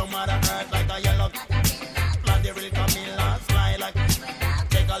killer. It don't matter, earth like a yellow. Plant the real Camilla, fly like.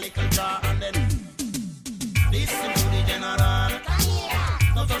 Take a little jar and then listen to the general.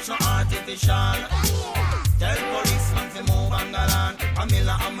 No touch no artificial. Tell policeman to move and galant.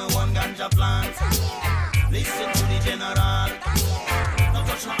 Camilla and me one ganja plant. Listen to the general. No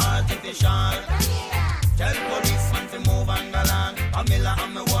touch no artificial. Tell policeman to move and galant. Camilla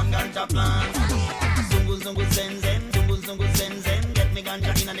and me one ganja plant. Zungu zungu zen zen, zungu zungu zen zen. Get me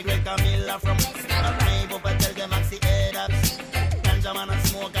ganja in and the great Camilla from. I up and tell them I see head ups. Ganja man and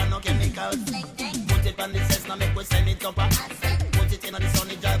smoke and no chemicals. Put it on the cess now make we send it up. Put it in on the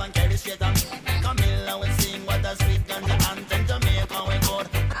sunny drive and carry straight up. Camilla will sing what a sweet ganja anthem. Jamaica we good.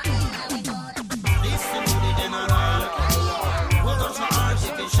 Listen to the general. No touch no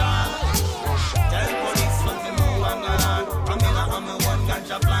artificial. Tell policeman to move and go on. Camilla and me one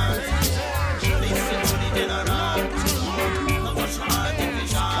ganja plant. Listen to the general. No touch no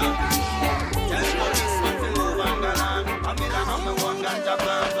artificial. Tell policeman to move and go on. Camilla and me one ganja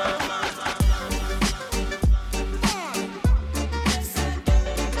plant.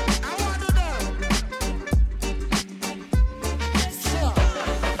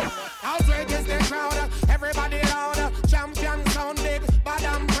 Everybody loud, champion sound big, but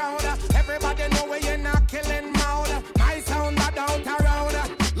I'm proud. Everybody know we ain't not killing mouth. My sound bad out around.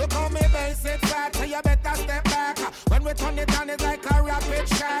 Look how me bass it fat, so you better step back. When we turn it on, it's like a rapid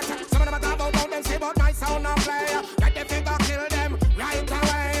shot. Some of them talk about them, say about my sound not play. Let the figure kill them right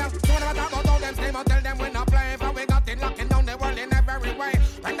away. Some of them talk about them, say but tell them we not play. For we got it locking down the world in every way.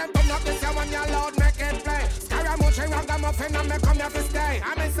 When them come up this year, when you're loud, make it play. Scaramouche and ragamuffin, and me come here to stay.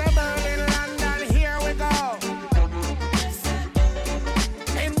 I'm in Berlin, London, here we go.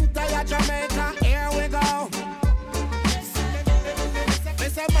 Entire Jamaica, here we go.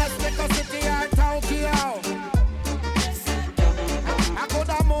 This a Mexico City or Tokyo. I go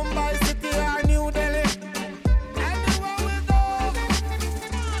to Mumbai City or New Delhi. Anywhere we go.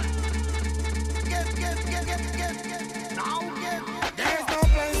 There's no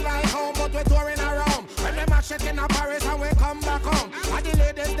place like home, but we're touring around. When we mash it in a Paris and we come back home. And the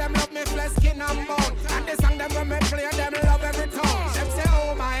ladies, them love me flesh, skin and bone. And the song them when me play, them love every tone. Them say,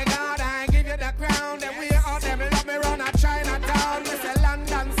 oh my God, I give you the crown. Then we all them love me run a Chinatown. Me say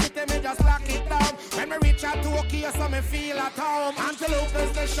London City, me just lock it down. When me reach out Tokyo, so me feel at home. Antelope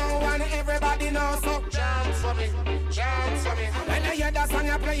is the show and everybody knows. So dance for me, dance for me. When you hear that song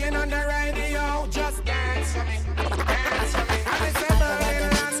you're playing on the radio, just dance for me, dance for me. And me say Berlin,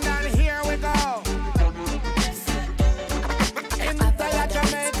 London, here we go. Entire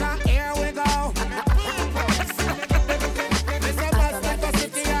Jamaica, here we go. This is Mexico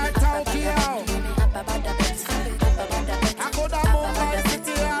City or Tokyo. I go to Mumbai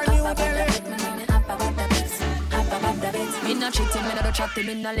City or New Delhi. Me not cheating, me not chatting,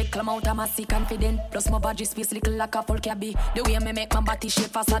 me not little amount of massy confident. Plus my body space little like a full cabby. The way me make my body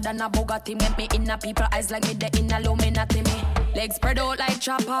shape faster than a Bugatti. Make me in a people eyes like me the in Illuminati me. Legs spread out like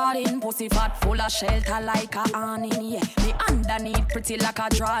chapalin. Pussy fat full of shelter like a awning. Yeah, me underneath pretty like a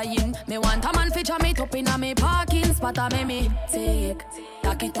drying. Me want a man feature me top in a me parking spot. A me take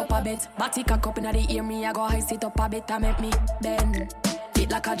it up a bit. Body cock up in the ear me I go high sit up a bit. I make me bend. Fit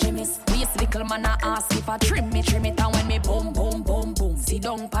like a Jimmy's. Waist little man I ask if I trim it. And when me boom, boom, boom, boom. See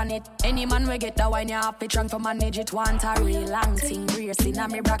don't pan it. Any man we get that wine you have to trunk to manage it. Want a real long thing. Brace in a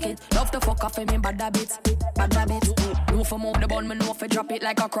me bracket. Love to fuck off me bad a bit. Bad a bit. No for move the ball, me no for drop it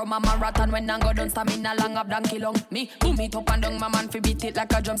like a crumb. I'm a marathon when I go down stamina long up donkey long. Me boom it up and down, my man fi beat it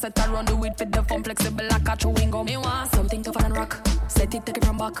like a drum set around. Do it for the fun, flexible like a chewing gum. Me want something tougher than rock. Set it, take it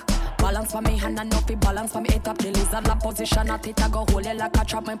from back. Balance for me hand and up it. Balance for me head up. The lizard la position at it. I go hold it like a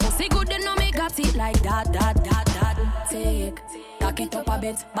trap. My pussy good, then no me got it like that. Take it up a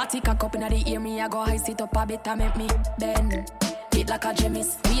bit. Body cock up in the ear me. I go high sit up a bit. I make me bend. It like a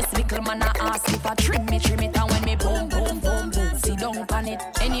Jimmy's. Waist little man I ask if I trim it. And when me boom, boom, boom, boom. See don't pan it.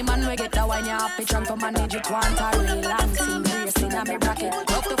 Any man we get the wine, you have to try to manage it. Want a real long thing, racing on me bracket.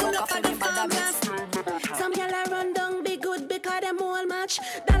 Love to fuck off any bad habits. Some gyal a run down be good because them all match.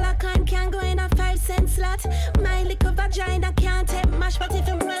 Dollar coin can go in a 5-cent slot. My little vagina can't take mash, but if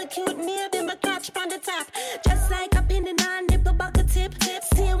I'm well cute, maybe my catch on the top. Just like a pin in a nipple bucket tip.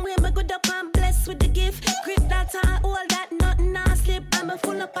 Same way me good up and blessed with the gift. Grip that and all that, nothing I slip. I'm a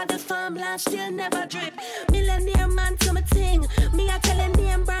full up of the farmland, still never drip. Millionaire man to my ting. Me I tell a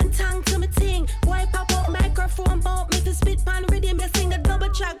name brand tongue to my ting. Why pop up microphone bout me to spit pan rhythm. Me sing a double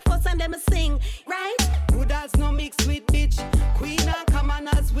track first and then me sing, right? Good as no mix with bitch. Queen and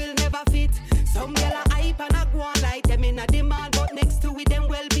commoners will never fit. Some girl a hype and a go on like them in a demand, but next to it them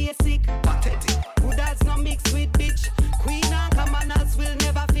well basic. Pathetic. Good as no mix with bitch. Queen and commoners will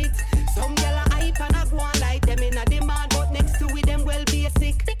never fit. Some girl a hype and a go on like them in a demand, but next to it them well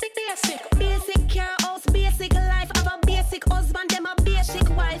basic. Basic car house, basic life. Have a basic husband, them a basic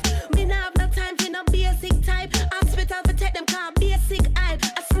wife. Me nah have no time for no basic type. Hospital for take them car basic hype.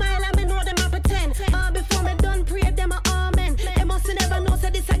 I smile and me know them a pretend. Before me done pray them a amen. They must never know so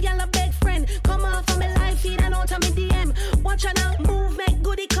this a girl a beg friend. Come off of me life feed and out of me DM. Watch her now move, make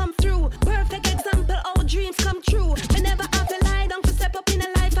goodie come through. Perfect example how dreams come true. Me never have to lie down to step up in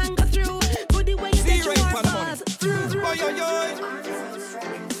a life and go through. Goodie way you get your bars through. Boy, yo, yo.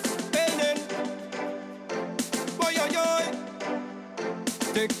 Boy, yo, yo.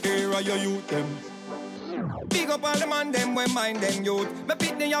 Take care of your youth, them. Big up all the man, them when mind them youth. Me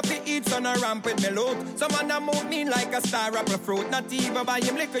pit me up to eat son a ramp with me loot. Some man a move me like a star apple fruit. Not even buy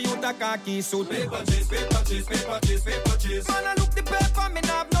him like a youth a khaki suit. Paper chase, paper chase, paper chase, paper chase. Man a look the paper, me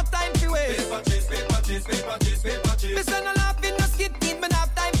nah have no time to waste. Paper chase, paper chase, paper chase, paper chase. Me say no laughing, no skit kid, me nah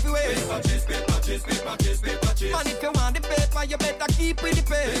have time to waste. Paper chase, paper chase, paper chase, paper chase. Man if you want the paper, you better keep with the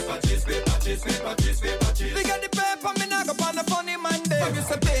paper. Paper chase, paper chase, paper chase, paper chase. We got the paper, me nah go on a funny man day. I miss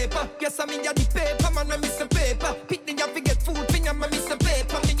a paper, yes I mean ya the paper, man I miss a paper. Pick me up to get food, finger me miss a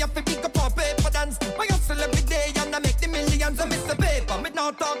paper. Me have to pick up on paper dance. I hustle every day and I make the millions. I miss the paper. Me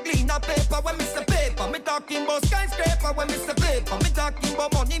not talk clean up paper when miss the paper. Me talking about skyscraper when miss the paper. Me talking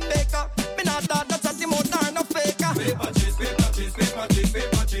about money maker. Me not talk no chatty mouth nor no faker. Paper chase, paper chase, paper chase,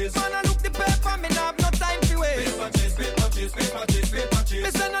 paper chase. Man I look the paper, me not have no time to waste. Paper chase, paper chase, paper chase, paper chase. Me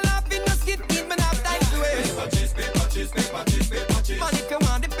say no laughing, no skit kid, me not have time to waste. Paper chase, paper chase, paper chase, paper chase. Man if you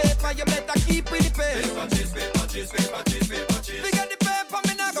want the paper, you better keep with the paper. Paper chase, paper chase, paper chase, paper chase. We got the paper,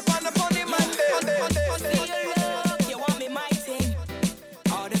 me not go on the funny man day. You want me my thing?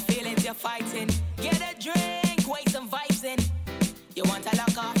 All the feelings you're fighting. Get a drink, wait some vibes in. You want to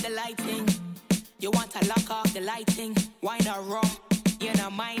lock off the lighting. You want to lock off the lighting. Why not raw? You're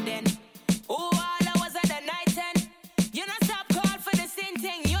not minding. Ooh, all I was at the night and you not stop call for the sin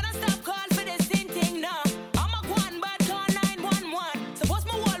thing. You not stop call for the sin thing, no. I'm a one bad call 911. Suppose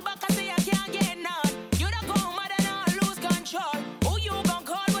my wall back I say I can't get none. You don't go mad and I'll lose control. Who you gon'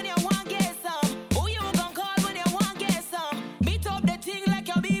 call when you want get some? Who you gon' call when you want get some? Beat up the thing like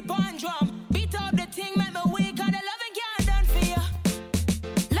a beat on drum. Beat up the thing make me weak and the loving can't done for you.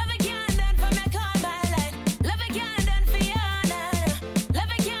 Loving can't done for me call my line. Loving can't done for you, nah.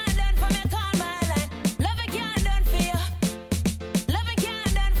 Loving can't done for me call my line. Loving can't done for you. Loving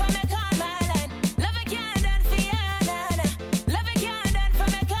can't done for me call my line. Loving can't done for you, nah. Loving can't done for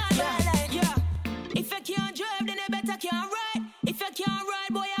me call my line. Yeah. If you can't drive, then you better can't ride. If you can't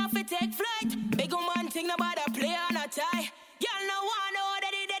ride, boy, you have to take flight. Big man thing nobody play on a tie. Y'all know one know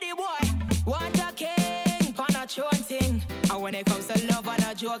daddy boy. Want a king, on a throne thing. And when it comes to love and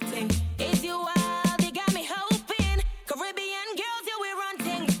a joke thing, is you all they got me hoping. Caribbean girls, you we run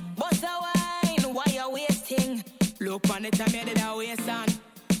thing. Bust a wine, why you wasting? Look on the time you did a waste on.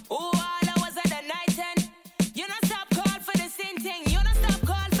 Ooh, all I was at the night and you not stop call for the sin thing. You not stop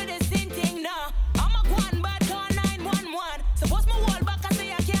call for the sin thing, no. I'm a one bad call 911. Suppose my wall back I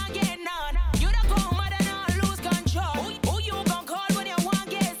say I can't get none. You don't go mad and I'll lose control. Who you gon' call when you want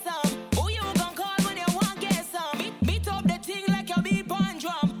get some? Who you gon' call when you want get some? Beat up the thing like a beat on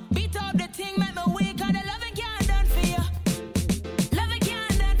drum. Beat up the thing make me weak and the loving can't done for you. Loving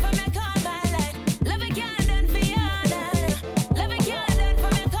can't done for me call my line. Loving can't done for you, nah. Loving can't done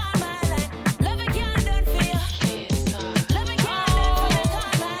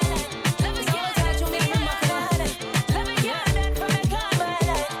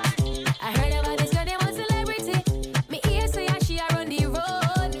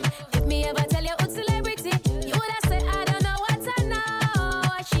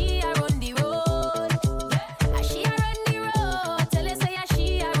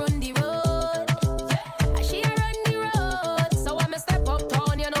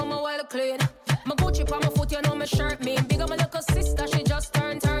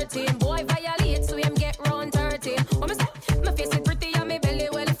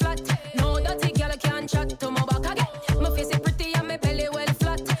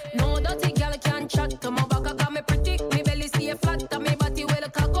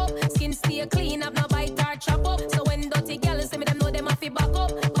you clean up, no bite or chop up. So when dirty girls see me, them know them have to back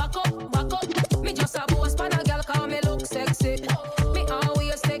up, back up, back up. Me just a boss pan a girl 'cause me look sexy. Me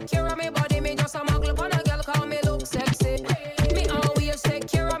always take care of me body. Me just a muggle pan a girl 'cause me look sexy. Me always take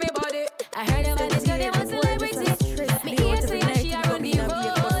care of me body. I heard about this girl, they want celebrity. Me hear say that she a run the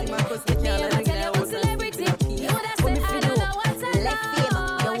road. Me ever tell you what celebrity? You woulda said I don't know what's a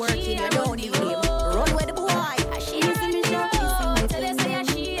love. You're working, you don't need him. Run with the boy. She a run the road. Tell her say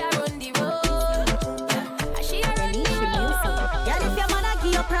she a run the road. She a run the road. Girl, if your man a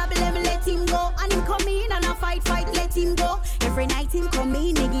give you problem, let him go. And him come in and a fight, let him go. Every night him come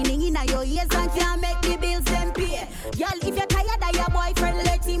in, niggy na your ears and can't make the bills them pay. Girl, if you're tired of your boyfriend,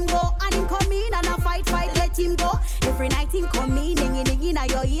 let him go. And him come in and a fight, let him go. Every night him come in, niggy na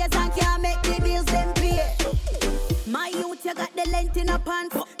your ears and can't make the bills them pay. My youth, you got the length in a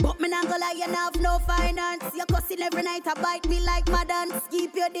pants. But me not gonna lie, you have no finance. You cussing every night, I bite me like my dance.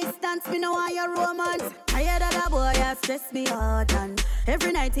 Keep your distance, me no want your romance. Tired of that boy, you stress me out. And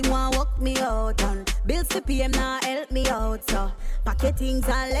every night he want walk me out. And bills to pay him now help me out. So packet things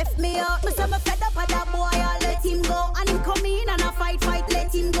and left me out. Me say me fed up of that boy, I let him go. And him come in and a fight,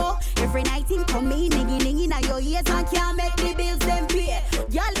 let him go. Every night him come in, niggy na your ears and can't make the bills them pay.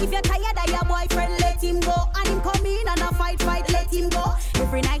 Girl, if you're tired of your boyfriend, let him go. And him come in and a fight, let him go.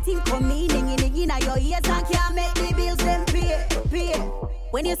 Every night him come in, niggy na your ears and can't make the bills them pay.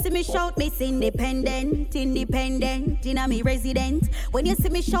 When you see me shout, miss independent, inna me resident. When you see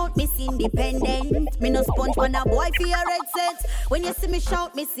me shout, miss independent, me no sponge on a boy for your headset. When you see me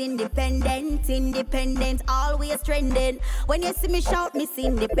shout, miss independent, always trending. When you see me shout, miss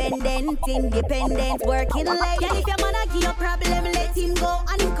independent, working late. Girl, if your man a give you problem, let him go.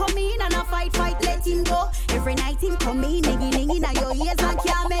 And him come in and a fight, let him go. Every night him come in, niggy na your ears and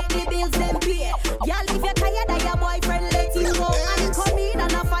can't make the bills them pay. Girl, if you're tired of your boyfriend, let him go. And him come in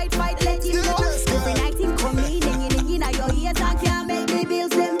and a fight, let him go. Every night him come in, niggy na your ears and can't make the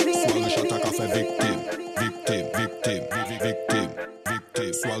bills them pay.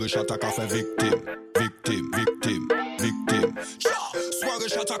 Soirée chata café victime. Soirée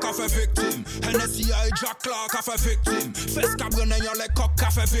chata café victime. Hennessy et Jack Clark café victime. Fes cabrené yon les coq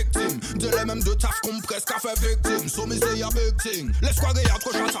café victime. De les mêmes deux taf compresse café victime. So me say ya big thing. Les soirées y'a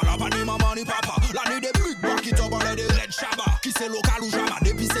trop chata là pas ni maman ni papa. La nuit des big back qui tombe en l'air des red shabba. Qui c'est local ou jama.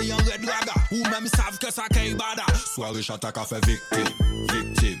 Depuis c'est yon red raga. Ou même savent que ça kay bada. Soirée chata café victime.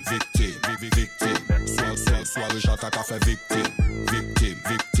 Soirée chata café victime.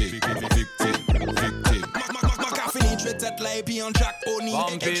 Tête là et puis en Jack Oni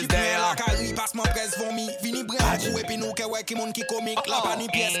et qui prend la carri passe mon presse vomi vini brin ou et puis nous que ouais qui monde qui comique la pas ni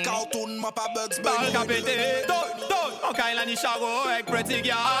pièce cartoon ma pas bugs Bunny capité on caille la ni charo avec pretty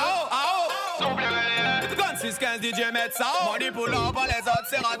girl Francis 15 DJ met ça money pull up pour les autres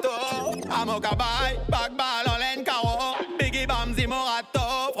Serato Amokabay backball en laine caro Biggie Bamzi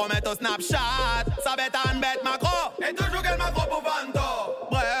Morato promet au Snapchat ça bête en bête macro et toujours quel macro pour Vanto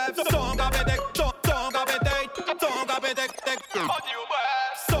bref son capité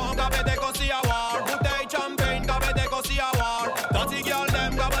Son capete cosi a war Bouteille champagne capete cosi a war Dirty girl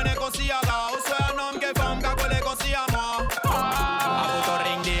dem capone cosi a ga Ou soit un homme que femme capole cosi a moi Auto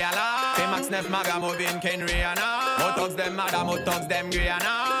ring di ala T Max 9 maga mo vin Ken Rihanna Motox dem madam motox dem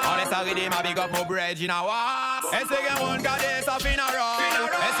Guyana All this a ready ma big up mo bread in a wax Esse gen one ka des a funeral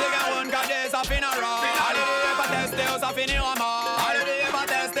Esse gen one ka des a funeral Allez die pa teste ou sa finir a mort Allez die pa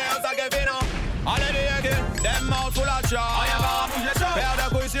teste ou sa ke fino Allez die ke dem mouth full of chat Père de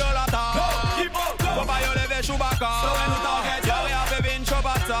couilles sur la table Faut pas y lever Chewbacca So when you target, yo, we have a bin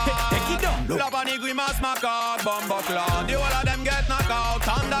Chewbacca La panique grimace macabre Bomba cloud, the whole of them get knocked out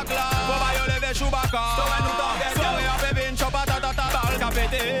Thundercloud Faut pas y lever Chewbacca So when you target, yo, we have a bin Chewbacca Bal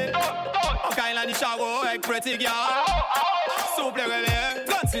capété On caille la ni charo avec pretty girl Souple réveillé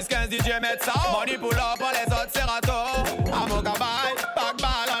 36-15 DJ met ça Money pull up pour les autres Serato Amokabay,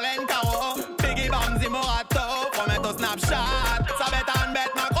 backball en laine caro Biggie Bamzi Morato Promet au Snapchat Ça bête en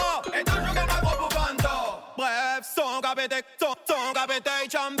bête macro Et toujours quel macro pour Vanto Bref, son capété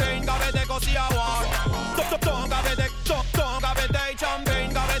champagne capété aussi à war Son capété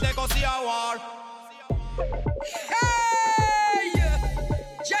champagne capété aussi à war Hey!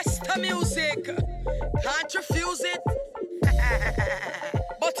 Just the music Can't refuse it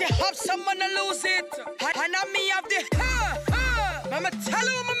But you have someone to lose it And I me have the I'ma tell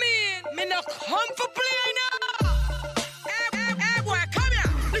you what I mean Me not come for play now Hey boy, come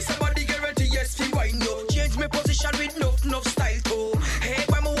here Listen, body guarantee, yes, fi wine yo Change my position with enough style too Hey,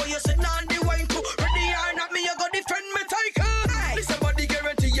 why more you sitting on the wine too Ready or not, me you go defend me title Listen, body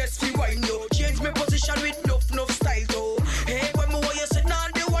guarantee, yes, fi wine yo Change my position with enough style too Hey, why more you sitting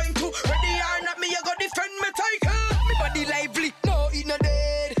on the wine too Ready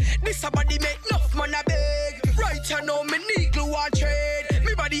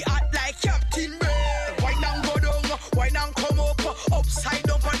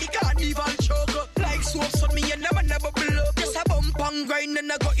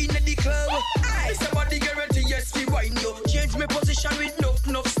I go in the club. I somebody guarantee yes, we wine you. Change my position with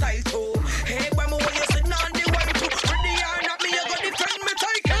enough style too. Hey, why my way you sitting on the wine too? Ready or not, me I go defend me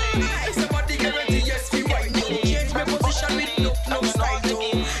tight. I somebody guarantee yes, we wine you. Change my position with enough style too.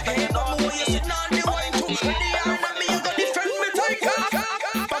 Hey, why my way you sitting on the wine too? Ready or not, me I go defend me tight.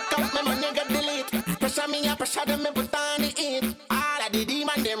 Fuck up my money get delete. Pressure me up, pressure them, me put on the heat. All of the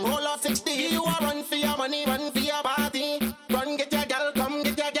demon them roll off 60. You a run for your money, run for your party. Run get your gal, come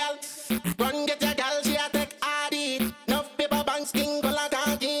get your gal. Run get your gal, she a take all it. Enough paper banks, king go like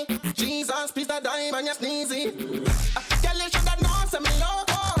khaki. Jesus, please the dime and you sneezy. Girl, you shoulda known say me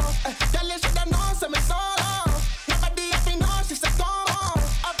loco. Girl, you shoulda known say me solo. Nobody have to know she said come on.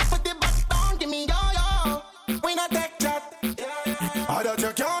 Up put the back down, give me yo. We not take chat. I don't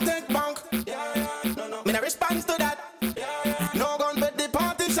you can't take bank. Me no response to that. No gun but the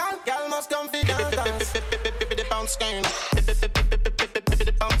partition. Girl must come for dance. The bounce game.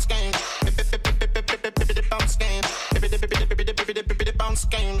 The bounce game. The bounce game. The bounce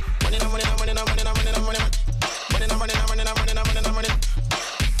game.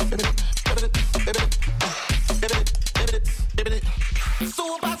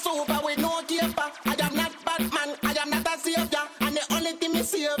 Super with no keeper. I am not Batman. I am not a savior. And the only thing me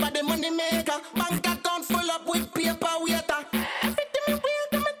save are the money maker. Bank account full up with paper waiter. Everything me will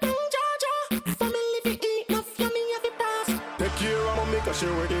come and think, Georgia. Family fi eat, no yummy every pass. Take care of mommy cause she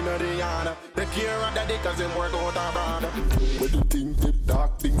working at the yard. Take care of daddy cause him work out abroad. When the things get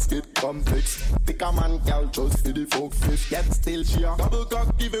dark, things get complex. Pick a man, girl, just for the folk fish. Yet still she a double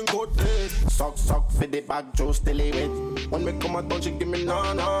cock, even good head. Suck for the bag, just till it wet. When we come out, she give me no.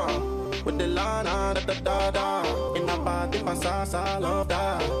 With the lana, da. In a party for salsa, love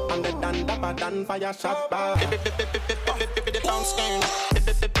that. And the dan fire shot bar. The bounce game.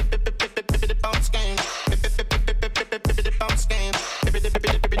 The bounce game. The bounce game.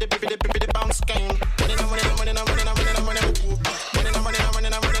 The bounce game.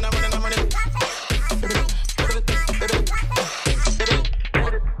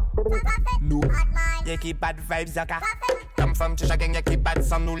 No. You keep bad vibes, Zaka. Come from Cheshire gang, you keep bad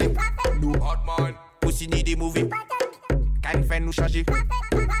sans nous les. No hard man. Pussy need the movie. Can't find nous changer.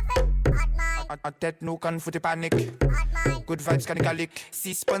 En tête nous can foutre panique. Good vibes canicalique.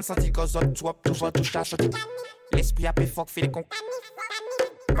 6 points senti cause on swap tout va tout chache. L'esprit a peu fuck fait les cons.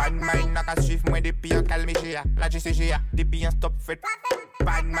 Bad mind n'a qu'à suivre moins depuis un calme GA. La GCGA depuis un stop fait.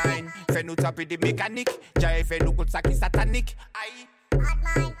 Bad mind fait nous taper des mécaniques. J'avais fait nous contre ça qui satanique. Aïe.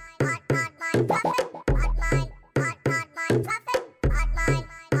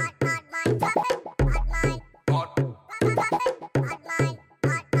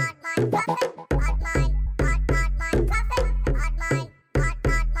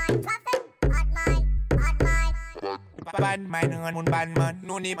 Bad mind, on bad man,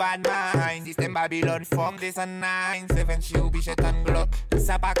 no ni bad mind. System Babylon, fuck this and 9 7 shoe, bichette and glock.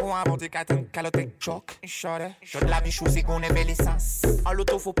 Ça pas qu'on a monté 4 calottes choc. Chaude, la bichou c'est qu'on est belle essence. En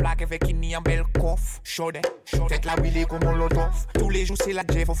l'auto faut plaque avec une en belle coffre. Chaude, tête la wheelie comme on l'autof. Tous les jours c'est la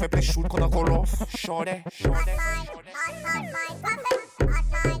Jeff, on fait plein shoot qu'on a call off. Chaude.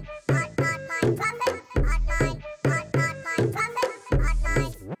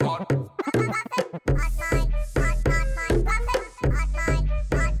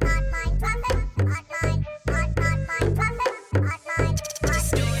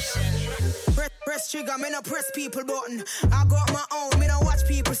 Press trigger, me no press people button. I got my own, me don't watch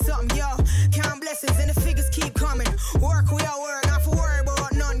people something, yo. Count blessings and the figures keep coming. Work we are work, not for worry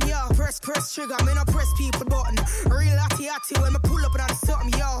about none, yo. Press trigger, me no press people button. Real atty when me pull up on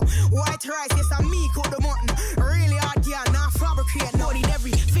something, yo. White rice, yes, I me cook the mutton. Really hard, yeah, now fabricate, no need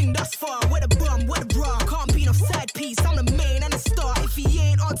everything thus far. With a bum, with a bra, can't be no side piece. I'm the main and the star. If he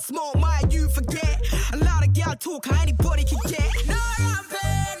ain't on smoke, my you forget. A lot of gal talk, how anybody can get. No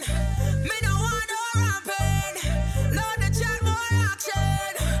ramping, me no want no ramping. Lord the chat more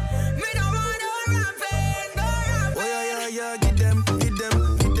action. Me no want no ramping, no ramping. Oh yeah, get them, pa. Get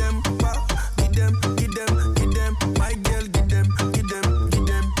them, my girl, get them,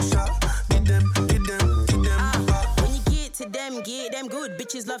 shot, get them, pa. When you get them good.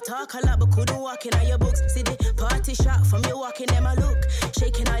 Bitches love talk a lot, but couldn't walk in all your books. See the party shot from you walking them a look.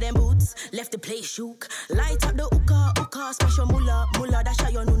 Shaking all them boots, left the place shook. Light up the hookah, smash your moolah, that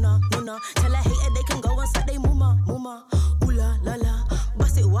shot your nuna. Tell a hater they can go and start they muma, ooh la la.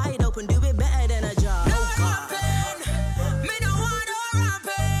 Bust it wide open, do it better than a job. No ramping, me no want no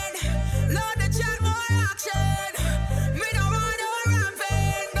ramping. Lord the chat more action. Me no want no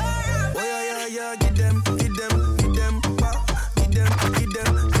ramping, no ramping. Oh yeah, get them, pa. Get them,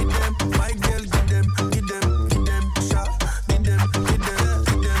 my girl, get them, shot, get them.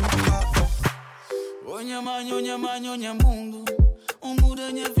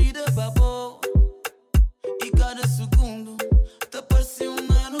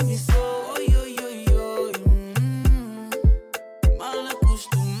 me so, oi, oi, oi, oi. Mal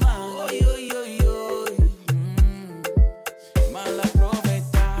acostumado, oi, oi, oi, oi. Mal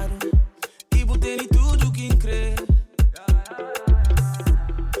aproveitado. E botei em tudo quem crê.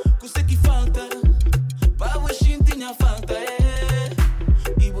 Coisa que falta, para o Xim tinha falta,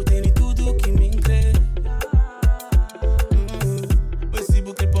 E botei em tudo que me crê. Mas se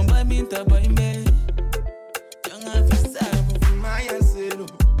botei pra mim, tá bem, bem. Já avisava, mais cedo.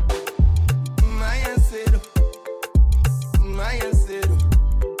 Mais cedo. Mais cedo.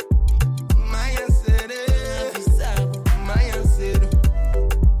 Mais cedo. Avisava, mais cedo.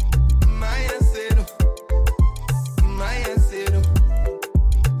 Mais cedo. Mais cedo.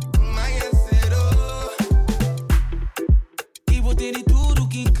 Mais cedo. E botei em tudo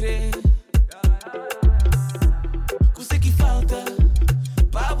que crê. Coisa que falta,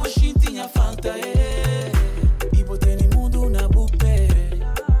 para o Xim tinha falta, E botei em mundo na bupe.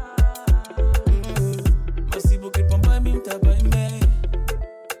 Mas se botei pra mim, tá bem, bem.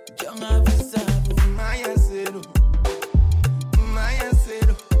 Já avisava, mais cedo. Mais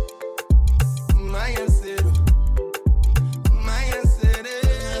cedo. Mais cedo. Mais cedo.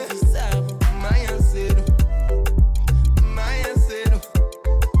 Avisava, mais cedo. Mais cedo.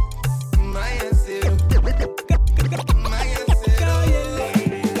 Mais cedo.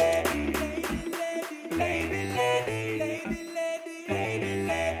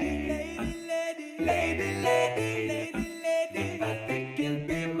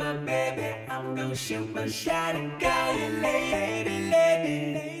 Shoot my shot and call you lady,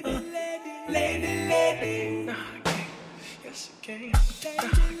 lady, lady, lady. No, I can't. Yes, you can. No,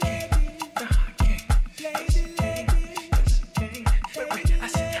 I can't. No, I can't. Lady, lady. Yes, you can. Wait, I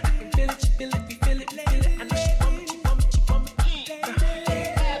said I can feel it, you feel it, we feel it, feel it. I know she want me, she want me, she want me. No, I can't.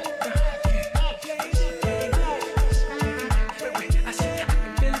 No, I can't. Wait, I said I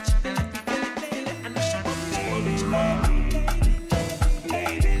can feel it, you feel it, we feel it, feel it. I know she want me, she want me, she want me.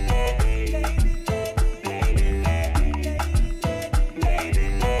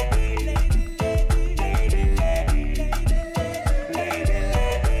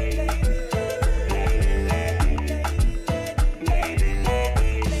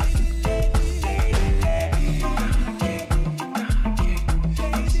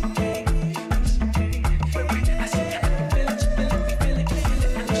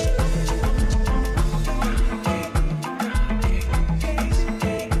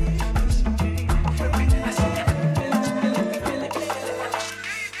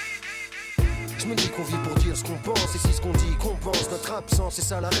 C'est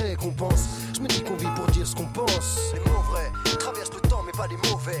ça la récompense. Je me dis qu'on vit pour dire ce qu'on pense. Les mots vrais traversent le temps mais pas les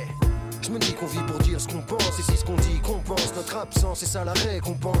mauvais. Je me dis qu'on vit pour dire ce qu'on pense. Et si ce qu'on dit qu'on pense, notre absence, c'est ça la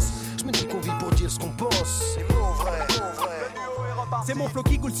récompense. Je me dis qu'on vit pour dire ce qu'on pense. Les mots vrais, C'est mon flow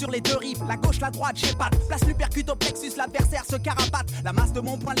qui coule sur les deux rives, la gauche, la droite, j'ai pas. Place l'uppercut au plexus, l'adversaire se carapate. La masse de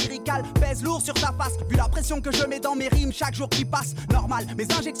mon point lyrical pèse lourd sur ta face. Vu la pression que je mets dans mes rimes chaque jour qui passe. Normal, mes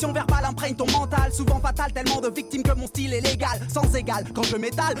injections verbales imprègnent ton mental. Souvent fatal, tellement de victimes que mon style est légal. Sans égal, quand je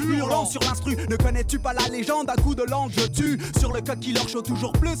m'étale, hurlant sur l'instru. Ne connais-tu pas la légende, un coup de langue je tue. Sur le code qui leur chaud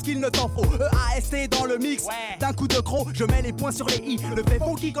toujours plus qu'il ne t'en faut. EAST dans le mix, d'un coup de croc, je mets les points sur les i. Le fait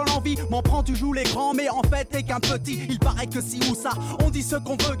funky quand l'envie m'en prend, tu joues les grands. Mais en fait t'es qu'un petit, il paraît que si ou ça, on dit ce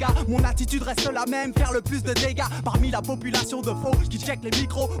qu'on veut gars. Mon attitude reste la même, faire le plus de dégâts. Parmi la population de faux qui check les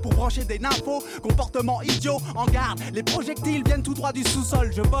micros pour brancher des nymphos. Comportement idiot, en garde, les projectiles viennent tout droit du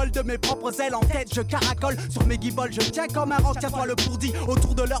sous-sol. Je vole de mes propres ailes en tête, je caracole. Sur mes guibolles, je tiens comme un ranch, tiens-toi le pourdi.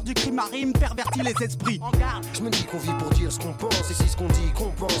 Autour de l'heure du crime marine, pervertit les esprits. En garde. Je me dis qu'on vit pour dire ce qu'on pense. Et si ce qu'on dit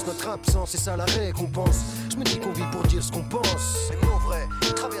qu'on pense, notre absence, c'est ça la récompense. Je me dis qu'on vit pour dire ce qu'on pense. Les mots vrais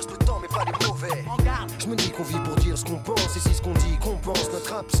traversent le temps mais pas les mauvais. En garde. Je me dis qu'on vit pour dire ce qu'on pense. Et si ce qu'on dit qu'on pense,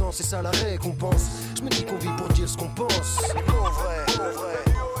 notre absence, c'est ça la récompense. Je me dis qu'on vit pour dire ce qu'on pense. Les mots vrais,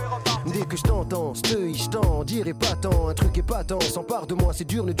 dès que je t'entends, je t'en dirai pas tant. Un truc épatant, s'empare de moi, c'est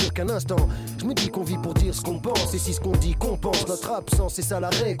dur, ne dure qu'un instant. Je me dis qu'on vit pour dire ce qu'on pense. Et si ce qu'on dit qu'on pense, notre absence, c'est ça la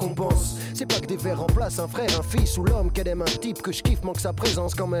récompense. C'est pas que des vers remplacent un frère, un fils ou l'homme qu'elle aime un type que je kiffe, manque sa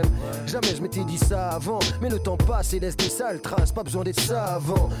présence quand même. Jamais je m'étais dit ça avant, mais le temps passe et laisse des sales traces. Pas besoin d'être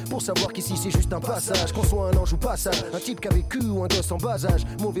savant pour savoir qu'ici c'est juste un passage. Qu'on soit un ange ou passage, un type qui a vécu ou un gosse en bas âge.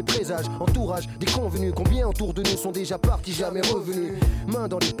 Mauvais présage, entourage, des convenus. Combien autour de nous sont déjà partis, jamais revenus. Main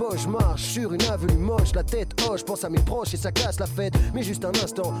dans les poches, marche sur une avenue moche, la tête hoche, pense à mes proches et ça casse la fête. Mais juste un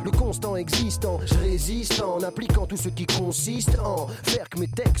instant, le constant existant, je résiste en appliquant tout ce qui consiste en faire que mes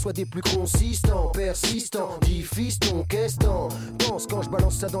textes soient des plus consistants, persistants, dis fiston, qu'est-ce t'en pense quand je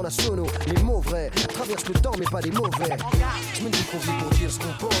balance ça dans la sono. Les mots vrais traversent le temps mais pas les mauvais. Je me dis qu'on vit pour dire ce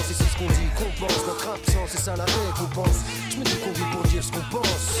qu'on pense et c'est ce qu'on dit qu'on pense. Notre absence c'est ça la récompense. Je me dis qu'on vit pour dire ce qu'on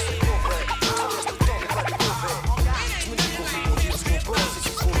pense. Les mots vrais traversent le temps mais pas les mauvais. Je me dis qu'on vit pour dire ce qu'on pense et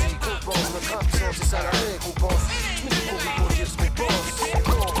c'est ce qu'on dit qu'on pense. Notre absence c'est ça la récompense. Je me dis qu'on vit pour dire ce qu'on pense.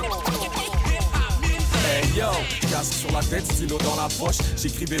 Hey yo, casque sur la tête, stylo dans la poche.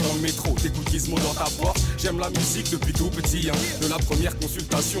 J'écrivais dans le métro, t'écoutes Gizmo dans ta Porsche. J'aime la musique depuis tout petit, hein. De la première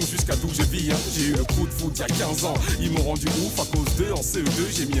consultation jusqu'à d'où je vis, hein. J'ai eu le coup de foot il y a 15 ans. Ils m'ont rendu ouf à cause d'eux. En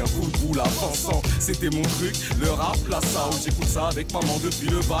CE2 j'ai mis un coup de boule à Vincent. C'était mon truc, le rap, la sao. J'écoute ça avec maman depuis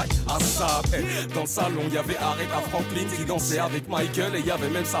le bac à ça. Hey, dans le salon y avait Aretha Franklin qui dansait avec Michael. Et y avait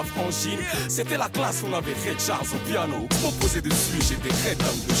même sa frangine. C'était la classe, on avait Ray Charles au piano. Proposé dessus, j'étais Red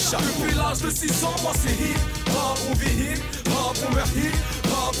comme de chapeau. Depuis l'âge de 6 ans, moi c'est hip. Rap on vit hip, rap on meurt hip.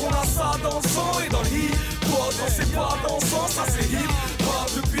 Rap on a ça dans le sang et dans le hip. Toi non c'est pas dansant, ça c'est hip. Rap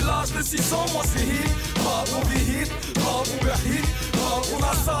depuis l'âge de 6 ans, moi c'est hip. Rap on vit hip, rap on meurt hip. Rap on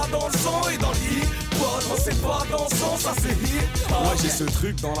a ça dans le sang et dans le hip. Toi non c'est pas dansant, ça c'est hip. Ouais j'ai ce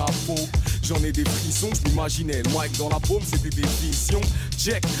truc dans la peau. J'en ai des frissons, je m'imaginais le mic dans la paume, c'était des visions.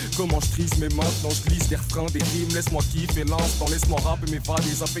 Check, comment je trise mes mains, maintenant je glisse des refrains, des rimes. Laisse-moi kiffer l'instant, laisse-moi rapper mes fades.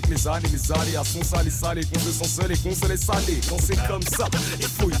 Avec les aléas sont salés, qu'on se sent seul et qu'on se laisse aller. Quand c'est comme ça, il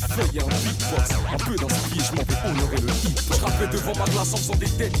faut une feuille et un beatbox. Un peu d'inspiration, je m'en vais honorer le hip. Je rappais devant ma glace en faisant des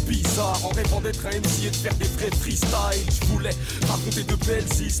têtes bizarres, en rêvant d'être un MC et de faire des vrais freestyles. Je voulais raconter de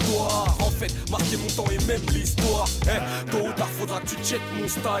belles histoires, en fait, marquer mon temps et même l'histoire. Tôt ou tard faudra que tu check mon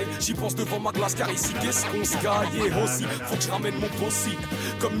style. J'y pense devant ma glace car ici qu'est-ce qu'on se gagne. Et aussi, faut que je ramène mon possible.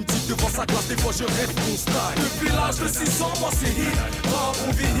 Comme une type devant sa glace, des fois je rêve mon style. Depuis l'âge de 6 ans, moi c'est hip. Rap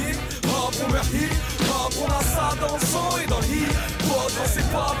on vit hip, rap on meurt hip. Rap on a ça dans le sang et dans le hip. Toi non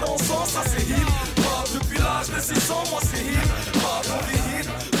c'est pas dansant, ça c'est hip. Rap depuis l'âge de 6 ans, moi c'est hip. Rap on vit hip,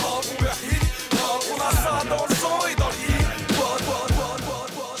 rap on meurt hip. Rap on a ça dans le sang et dans le hip.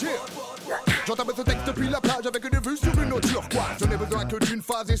 J'entame ce texte depuis la plage avec une vue sur une eau turquoise. Je n'ai besoin que d'une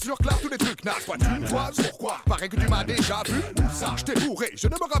phase et sur classe tous les trucs nazes. Toi tu me croises, pourquoi? Paraît que tu m'as déjà vu. Où ça? Je t'ai bourré, je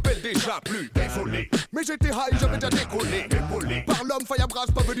ne me rappelle déjà plus. Désolé, mais j'étais high, j'avais déjà décollé. Épaulé par l'homme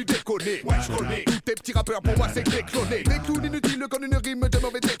Firebrass, pas venu déconner. Ouais je connais, tous tes petits rappeurs pour moi c'est des clonés. Des clowns inutiles comme une rime de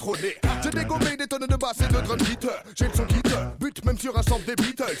mauvais détrôné. J'ai dégommé des tonnes de basses et de drum beaters. J'ai le son qui te bute même sur un sample des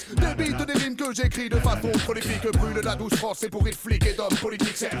Beatles. Des beats, des rimes que j'écris de façon prolifique. Brûle la douce France, c'est pour être flic et d'homme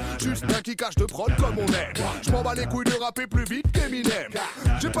politique. C'est juste un qui cache de prod comme on aime. Je m'en bats les couilles de rapper plus vite qu'Eminem.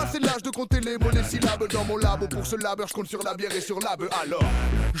 J'ai passé l'âge de compter les mots, les syllabes dans mon labo. Pour ce labeur, je compte sur la bière et sur la bœuf. Alors,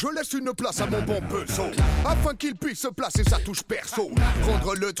 je laisse une place à mon bon peso afin qu'il puisse se placer sa touche perso.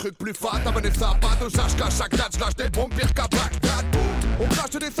 Rendre le truc plus fat, amener ça, pas de sache qu'à chaque date, je lâche des bombes pires qu'à Bagdad. On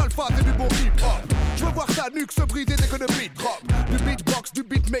crache des salfades et du bon hip-hop. Je veux voir sa nuque se briser dès que le beat drop. Du beatbox, du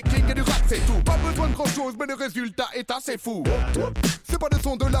beatmaking et du rap, c'est tout. Pas besoin de grand chose, mais le résultat est assez fou. C'est pas le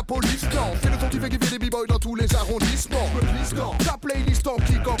son de la police, non. C'est le son qui fait kiffer les b-boys dans tous les arrondissements. Je me glisse dans ta playlist en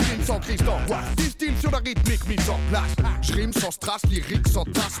kick, en clean, sans crise d'angoisse. Distille sur la rythmique mise en place. Je rime sans strass, lyrique sans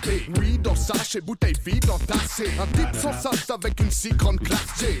tasse. Oui, dans sache et bouteille vide entassée. Un type sans sas avec une si grande classe.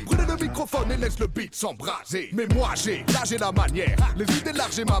 J'ai brûlé le microphone et laisse le beat s'embraser. Mais moi j'ai la manière. Les idées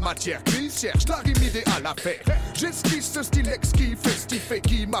larges et ma matière. Qui cherche la rime idéale à faire. J'esquisse ce style exquis, festif et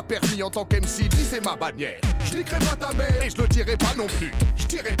qui m'a permis en tant qu'MC c'est ma bannière. Je niquerai pas ta mère et je le dirai pas non plus. Je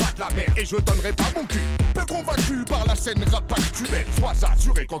dirai pas de la merde et je donnerai pas mon cul. Peu convaincu par la scène rap actuelle. Sois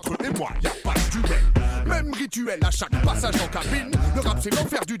assuré qu'entre eux et moi y'a pas de duel. Même rituel à chaque passage en cabine. Le rap c'est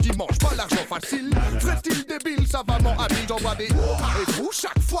l'enfer du dimanche, pas l'argent facile. Vrai style débile, savamment habile. J'envoie des et trous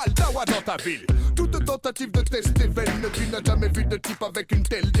chaque fois le dawa dans ta ville. Toute tentative de test est vaine. Tu n'as jamais vu de type avec une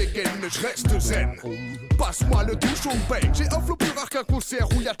telle dégaine. Je reste zen. Passe-moi le touche au paye. J'ai un flow plus rare qu'un concert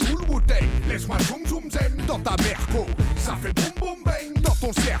où y'a tout le bouteille. Laisse-moi zoom zoom zen dans ta merco. Ça fait boum boum bang dans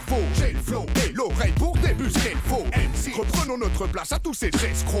ton cerveau. J'ai le flow et l'oreille pour débusquer le faux. MC, reprenons notre place à tous ces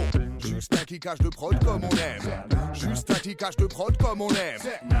escrocs. Juste un qui cache de prod comme on aime. Juste un qui cache de prod comme on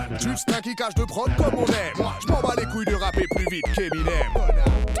aime. Juste un qui cache de prod comme on aime. Moi, je m'en bats les couilles de rapper plus vite qu'Eminem.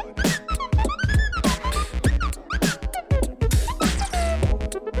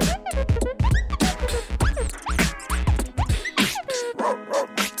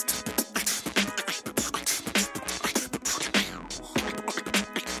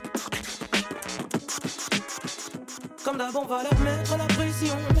 Comme d'hab on va leur mettre la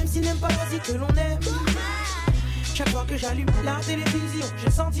pression, même s'ils n'aiment pas la vie que l'on aime. Chaque fois que j'allume la télévision, j'ai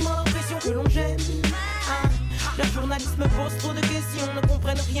le sentiment, l'impression que l'on gêne. Les journalistes me posent trop de questions, ne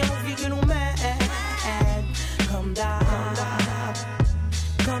comprennent rien aux vies que l'on mène. Comme d'hab,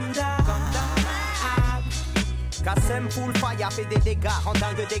 comme d'hab. Kassem full fire fait des dégâts, en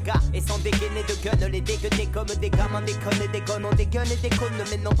dingue dégâts. Et sans dégainer de gun, les dégueuler comme des gamins déconne et déconne. On dégueule et déconne,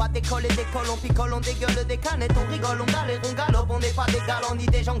 mais non pas décolle et décolle. On picole, on dégueule des canettes, on rigole, on galère, on galope. On n'est pas des galants ni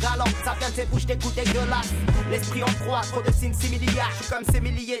des gens galants. Ça vient de ses bouches, des coups dégueulasses. L'esprit en proie, trop de signes similiaires. Je suis comme ces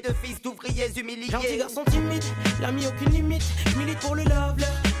milliers de fils d'ouvriers humiliés. Gentil garçon timide, l'ami aucune limite. Je milite pour le love,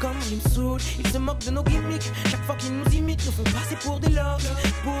 comme il me saoule. Ils se moquent de nos gimmicks. Chaque fois qu'ils nous imitent, nous font passer pour des love,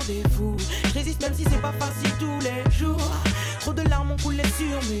 pour des fous. Je résiste même si c'est pas facile tous les jours. Trop de larmes ont coulé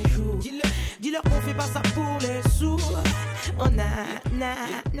sur mes joues. Dis-leur qu'on fait pas ça pour les sous. Oh na.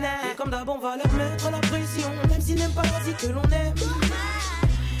 Et comme d'hab on va leur mettre la pression, même s'ils n'aiment pas la vie que l'on aime.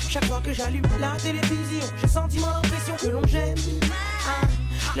 Chaque fois que j'allume la télévision, j'ai le sentiment, l'impression que l'on gêne.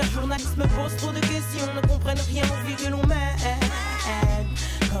 Leurs journalistes me posent trop de questions, ne comprennent rien aux vies que l'on mène.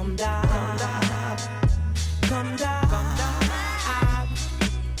 Comme d'hab, comme d'hab.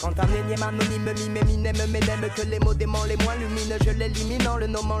 Quand un énième anonyme mime, m'aime, que les mots démons les moins lumineux, je l'élimine en le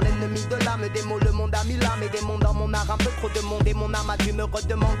nommant l'ennemi de l'âme des mots. Le monde a mis l'âme et des mondes dans mon art, un peu trop de monde et mon âme a dû me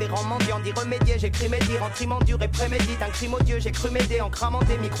redemander. Rends mendiant d'y remédier, j'écris mes dires en trimant dur et prémédite un crime odieux. J'ai cru m'aider en cramant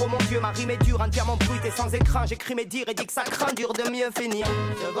des micros, mon Dieu, ma rime est dure, un diamant brut et sans écran. J'écris mes dires et dis que ça craint dur de mieux finir.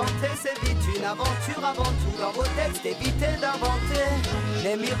 Se vanter c'est vite une aventure avant tout, dans vos textes évitez d'inventer.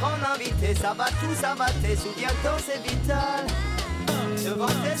 Les mirants invités, ça va tout, ça va t'es, souviens-toi c'est vital. Se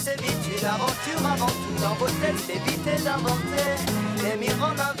vanter c'est vite une aventure avant tout, dans vos textes évitez d'inventer. Les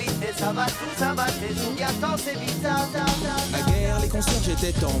mirants invités, ça va tout, ça va t'es, souviens-toi c'est vital. Naguère les concierges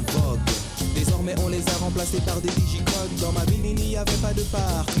étaient en vogue. Désormais on les a remplacés par des digicodes. Dans ma ville il n'y avait pas de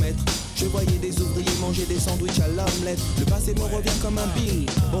parc-mètre. Je voyais des ouvriers manger des sandwichs à l'omelette. Le passé me revient comme un bill.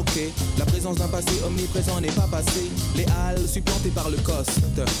 Ok, la présence d'un passé omniprésent n'est pas passé. Les halles supplantées par le coste.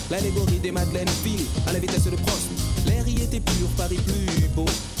 L'allégorie des Madeleines file à la vitesse de Prost. L'air y était pur, Paris plus beau.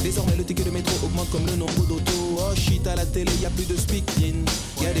 Désormais le ticket de métro augmente comme le nombre d'autos. Oh shit, à la télé y a plus de speak-in.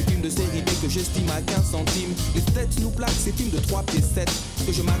 Y'a des films de série B que j'estime à 15 centimes. Les têtes nous plaquent ces films de 3 pieds 7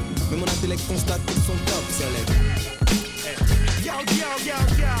 que je marque, mais mon intellect constate qu'ils sont top select. Yo,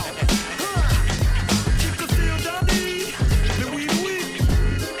 Chico Steel Daddy. Mais oui,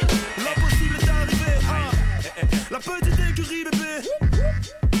 l'impossible est arrivé. La petite écurie bébé,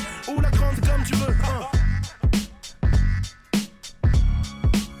 ou la grande comme tu veux.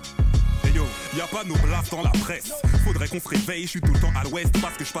 Y'a pas nos blasts dans la presse. Faudrait qu'on se réveille, je suis tout le temps à l'ouest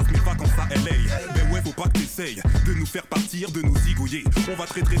parce que je passe mes vacances à LA. Mais ouais, faut pas que t'essayes de nous faire partir, de nous zigouiller. On va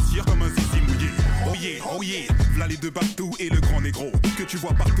te rétrécir comme un zizi mouillé. Oh yeah, v'là les deux bateaux et le grand négro que tu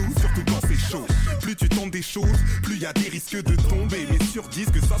vois partout, surtout quand c'est chaud. Plus tu tentes des choses, plus y a des risques de tomber. Mais sur 10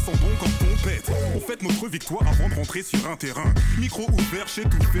 que ça sent bon quand on pète. On fête notre victoire avant de rentrer sur un terrain. Micro ouvert, chez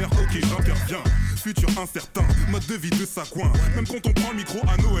tout faire, ok j'interviens. Futur incertain, mode de vie de sa coin. Même quand on prend le micro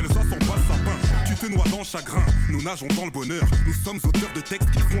à Noël, ça sent pas le sapin. Tu te noies dans le chagrin, nous nageons dans le bonheur. Nous sommes auteurs de textes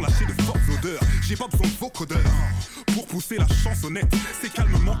qui font lâcher de fortes odeurs. J'ai pas besoin de vos codeurs pour pousser la chansonnette. C'est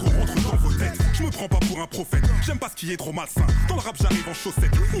calmement qu'on rentre dans vos têtes. Je me prends pas pour un prophète, j'aime pas ce qui est trop malsain. Dans le rap j'arrive en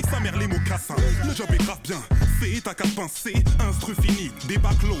chaussettes, nique sa mère les mocassins. Le job est grave bien, c'est à 4 pincés. Instru fini, des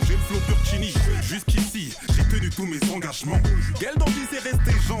baclos, j'ai le flow Burkini. Jusqu'ici, j'ai tenu tous mes engagements. Quelle d'envie c'est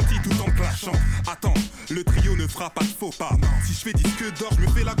resté gentil tout en clashant. Attends, le trio ne fera pas de faux pas. Si je fais disque d'or, je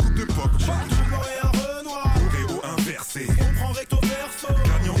me fais la coupe de pop. Et un Renoir, Oreo inversé. on prend recto verso.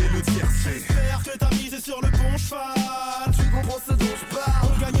 Gagnant et le tiercé. J'espère que t'as misé sur le bon cheval. Tu comprends ce dont je parle.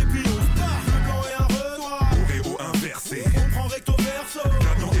 On gagne et puis on se barre. Le blanc et un Renoir, Oreo inversé. on prend recto verso.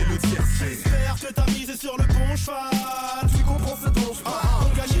 Gagnant et le tiercé. J'espère que t'as misé sur le bon cheval. Tu comprends ce dont je parle.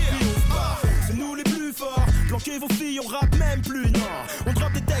 On gagne et puis on se barre. C'est nous les plus forts. Planquez vos filles, on rappe même plus, non. On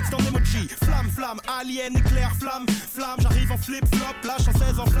drop des textes en emoji. Flamme, alien, éclair, flamme. J'arrive en flip-flop, lâche en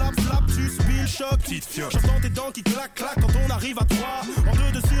 16 en flap, tu subis le choc. Petite fiotte. J'entends tes dents qui claquent quand on arrive à 3. En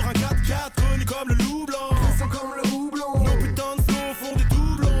 2-2 sur un 4-4, connu comme le loup blanc. Comme le houblon. Nos putains de flots font des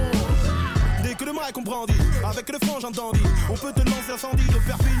doublons. Dès que le mic on brandit, avec le frangin dandy, on peut te lancer incendie de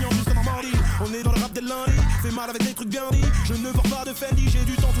Perpignan jusqu'à Normandie. On est dans le rap des lundis, fais mal avec des trucs bien dits. Je ne vends pas de Fendi, j'ai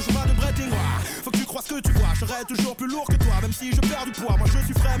du temps, toujours pas de Breitling. Faut que tu crois ce que tu vois, je serai toujours plus lourd que toi. Même si je perds du poids, moi je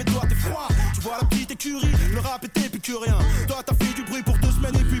suis frais mais toi t'es froid. Tu vois la petite écurie, le rap est épicurien. Toi t'as fait du bruit pour 2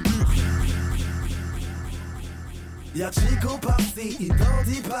 semaines et puis plus. Y'a Chico par-ci,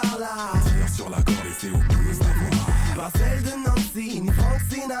 Dandy par-là. Tire sur la corde et c'est au plus la voix. Pas celle de Nancy, ni Frank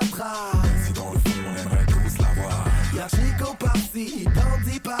Sinatra. Si dans le fond on aimerait tous la voir. Y'a Chico par-ci,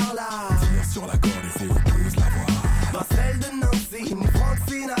 Dandy par-là. Tire sur la corde et c'est au plus la voix.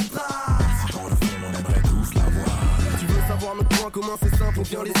 qu'on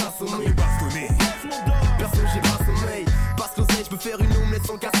vient les assommer. Perso j'ai pas sommeil. Parce que je peux faire une omelette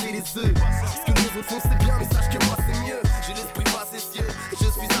sans casser les œufs. Ce que les autres font c'est bien mais sache que moi c'est mieux. J'ai l'esprit facétieux et je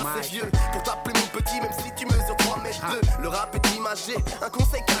suis assez vieux pour t'appeler mon petit même si tu mesures 3 mètres 2. Le rap est imagé, un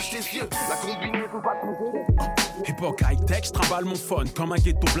conseil cache les yeux. La combinaison va te Époque high-tech, je trimballe mon phone comme un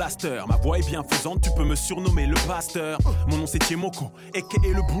ghetto blaster. Ma voix est bienfaisante, tu peux me surnommer le pasteur. Mon nom c'est Tiemoko, aka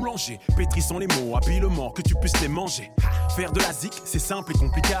le boulanger. Pétrissant les mots habilement, que tu puisses les manger. Faire de la zik, c'est simple et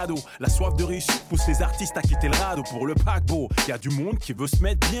complicado. La soif de réussite pousse les artistes à quitter le radeau pour le paquebot. Y'a du monde qui veut se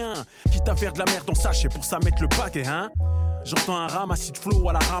mettre bien, quitte à faire de la merde en sachet pour ça mettre le paquet, hein. J'entends un ramassis de flow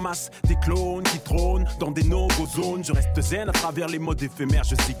à la ramasse. Des clones qui trônent dans des no-go zones. Je reste zen à travers les modes éphémères,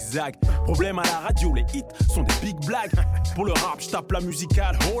 je zigzag. Problème à la radio, les hits sont des big blagues. Pour le rap, je tape la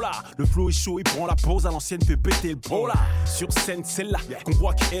musicale, oh là. Le flow est chaud, il prend la pause, à l'ancienne fait péter le pola. Sur scène, celle-là, qu'on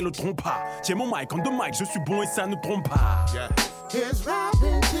voit qu'elle le trompe pas. Tiens mon mic, on the mic, je suis bon et ça ne trompe pas. Here's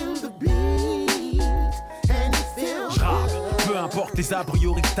rapping to the beat and it feels J'rappe, peu importe les a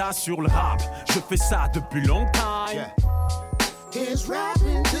priori que t'as sur le rap. Je fais ça depuis long time. Here's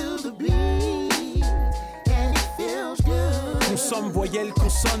rapping to the beat and it feels good. Consomme, voyelle,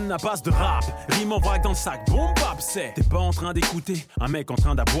 consonne à base de rap. Rime en vrac dans le sac, boom bap, c'est. T'es pas en train d'écouter un mec en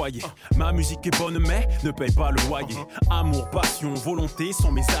train d'aboyer. Ma musique est bonne mais ne paye pas le loyer. Amour, passion, volonté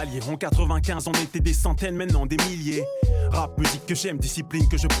sont mes alliés. En 95 on était des centaines, maintenant des milliers. Rap, musique que j'aime, discipline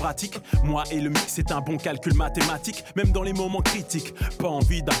que je pratique. Moi et le mix c'est un bon calcul mathématique. Même dans les moments critiques, pas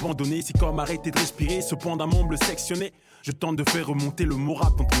envie d'abandonner. C'est comme arrêter de respirer, se prendre un membre, le sectionner. Je tente de faire remonter le mot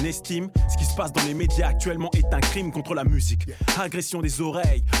rap dans ton estime. Ce qui se passe dans les médias actuellement est un crime contre la musique. Agression des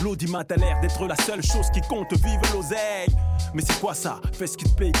oreilles, l'audimat a l'air d'être la seule chose qui compte, vive l'oseille. Mais c'est quoi ça? Fais ce qui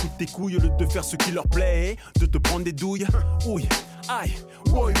te plaît, écoute tes couilles au lieu de faire ce qui leur plaît. De te prendre des douilles, ouille, aïe,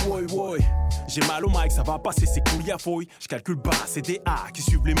 woy, woy, woy. J'ai mal au mic, ça va passer, c'est couilles à fouille. Je calcule pas, c'est des A qui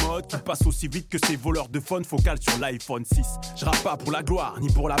suivent les modes, qui passent aussi vite que ces voleurs de phone focales sur l'iPhone 6. Je rappe pas pour la gloire, ni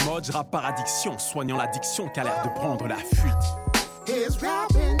pour la mode, je rappe par addiction, soignant l'addiction qui a l'air de prendre la fuite. Here's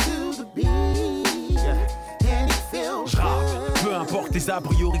rapping to the beat and it feels Je rappe, peu importe les a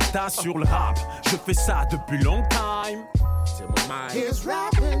priori que t'as sur le rap. Je fais ça depuis long time. C'est mon mic. Here's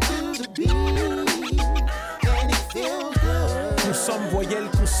rapping to the beat and it feels good. Consomme, voyelle,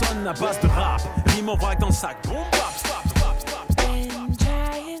 consonne à base de rap. Rime en vrac dans le sac, boom bap, stop, stop, stop, stop. Been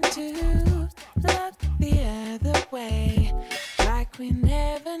trying to look the other way, like we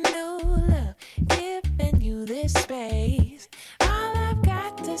never knew love giving you this space. All I've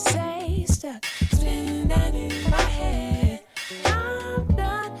got to say stuck spinning down in my head. I'm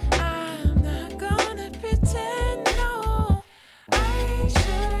done, I'm not gonna pretend, no. I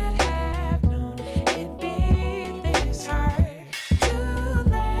should have known it'd be this hard to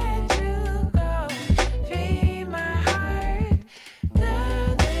let you go, free my heart. The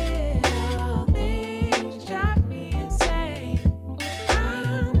little things drive me insane.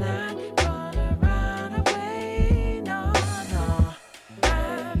 I'm not gonna run away, no, no.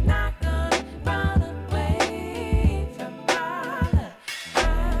 I'm not gonna run away from my love.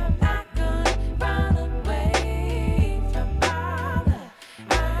 I'm not gonna run away from my love.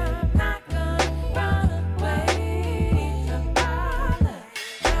 I'm not gonna run away from my love.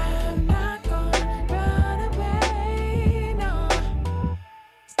 I'm not gonna run away, no.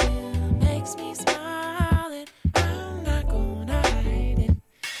 Still makes me smile and I'm not gonna hide it.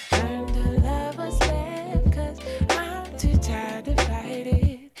 Learn to love what's left 'cause I'm too tired to fight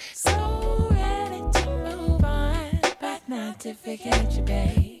it. So ready to move on, but not to forget you,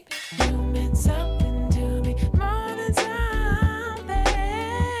 babe. You meant something to me, more than something.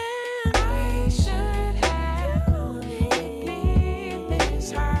 I should have known it'd be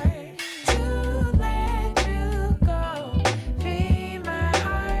this hard to let you go, free my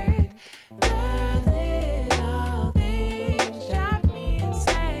heart. The little things drive me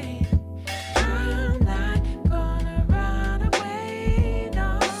insane. I'm not gonna run away, no,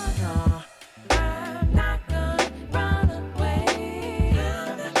 no. I'm not gonna run away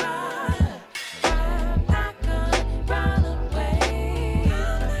from my love. I'm not gonna run away from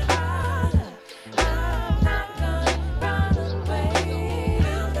my love. I'm not gonna run away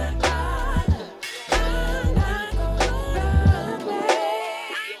from my love. I'm not gonna run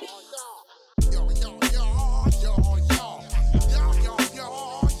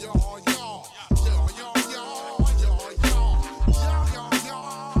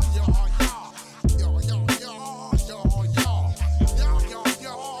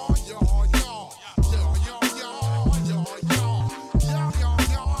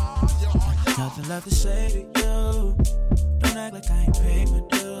Nothing left to say to you. Don't act like I ain't paid my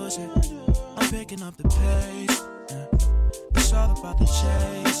dues. Yeah. I'm picking up the pace. Yeah. it's all about the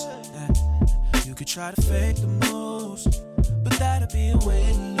chase. Yeah. You could try to fake the moves, but that'll be a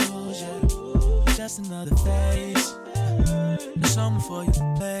way to lose, yeah. Just another phase. There's someone for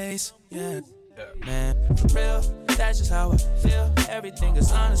your place, yeah. Man, for real, that's just how I feel. Everything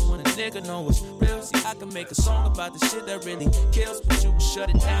is honest when a nigga know what's real. See, I can make a song about the shit that really kills, but you can shut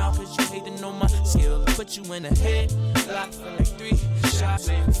it down cause you hate to know my skill. Put you in the head, locked for like 3 shots,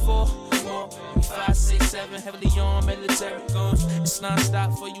 4 more, 5, 6, 7, heavily on military goals. It's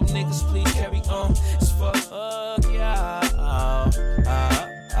non-stop for you niggas, please carry on. It's fuck, yeah.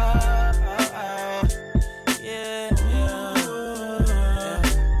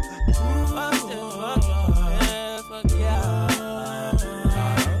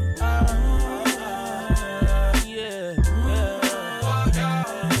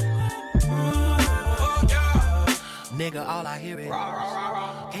 Nigga, all I hear is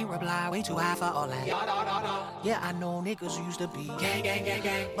can't reply, way too high for all that. Yeah, I know niggas used to be gang.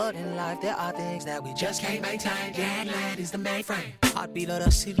 But in life there are things that we just can't maintain. Gangland is the mainframe. Heartbeat of the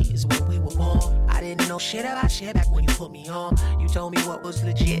city is where we were born. I didn't know shit about shit back when you put me on. You told me what was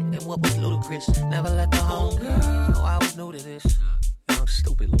legit and what was ludicrous. Never let the home girl know I was new to this. Young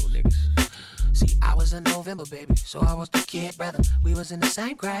stupid little niggas. See, I was a November baby, so I was the kid brother. We was in the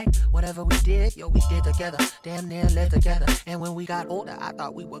same grade. Whatever we did, yo, we did together. Damn near lived together. And when we got older, I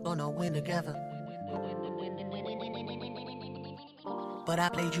thought we were gonna win together. But I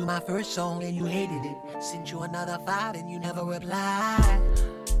played you my first song and you hated it. Sent you another 5 and you never replied.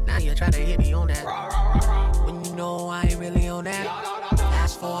 Now you're trying to hit me on that, when you know I ain't really on that.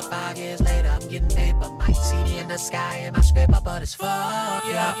 Fast 4 or 5 years later, I'm getting paper. Might see me in the sky and my scraper, but it's fuck.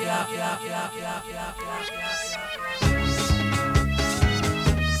 Yeah.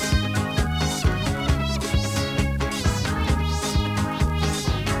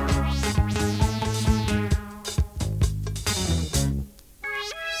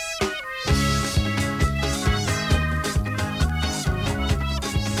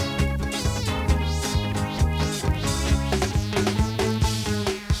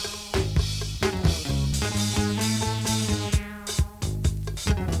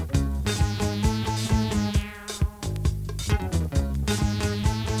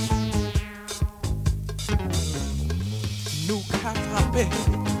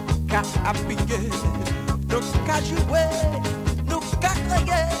 Qu'à appuyer, nous qu'à jouer, nous qu'à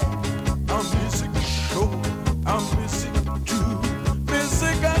créer. En musique chaud, en musique dure,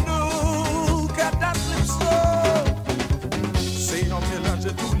 musique à nous, qu'à danser so. C'est un mélange de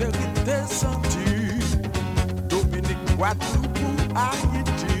tous les rythmes descendus. Dominique, Guadeloupe ou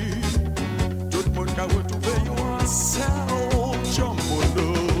Haïti. Tout le monde a retrouvé un sound jambolo.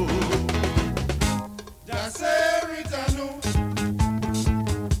 Danser, Ritano.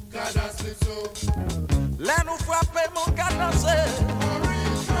 Là nous frapper mon gars danser.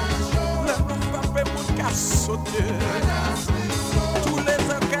 Là nous frapper mon gars sauter. Tous les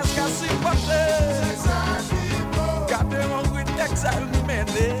orchestres qu'a supporté. Gardez mon rythme exalté.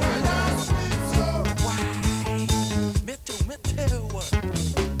 Mettez.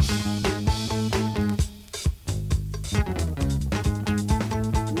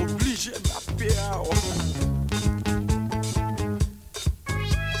 Obligé de paix.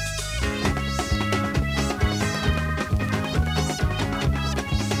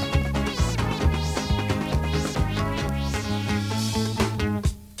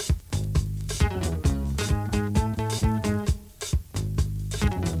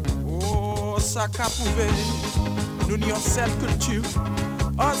 Ça qu'a prouvé, nous n'y avons seule culture,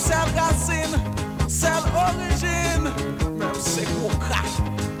 en seule racine, seule origine, même c'est Koka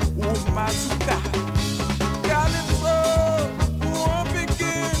ou Mazuka, Calypso ou en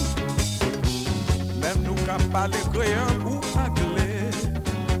Pékin, même nous qu'à parler créole ou anglais,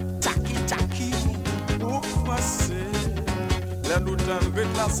 Taki ou français, là nous t'enlevons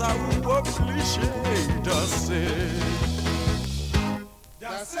de la ça ou obligé danser.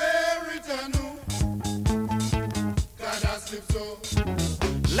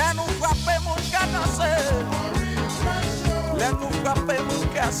 Là nous frapper mon gars danser. Là nous frapper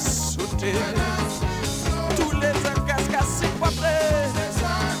mon gars sauter. Tous les orchestres qu'a supporté.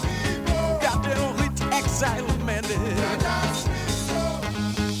 Gardez un rythme exalté.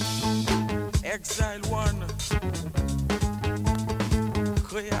 Exile One,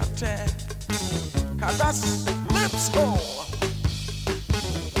 créateur. Cadas Lipsco.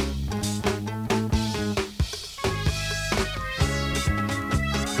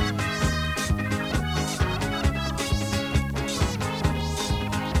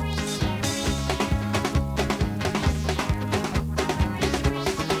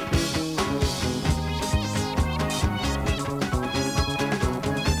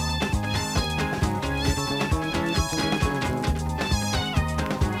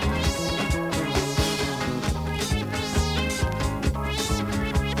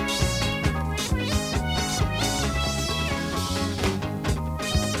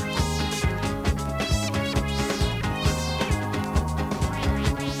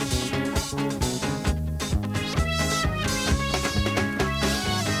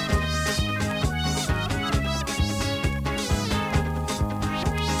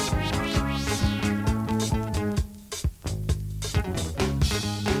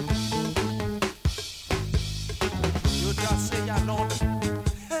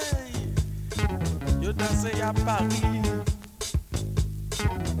 à Paris,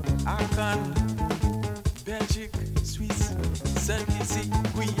 à Cannes, Belgique, Suisse, Saint-Lucie,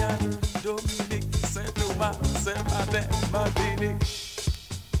 Guyane, Dominique, Saint-Thomas, Saint-Martin, Martinique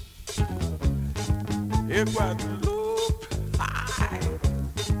et Guadeloupe.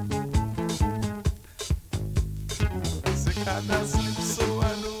 C'est Canada.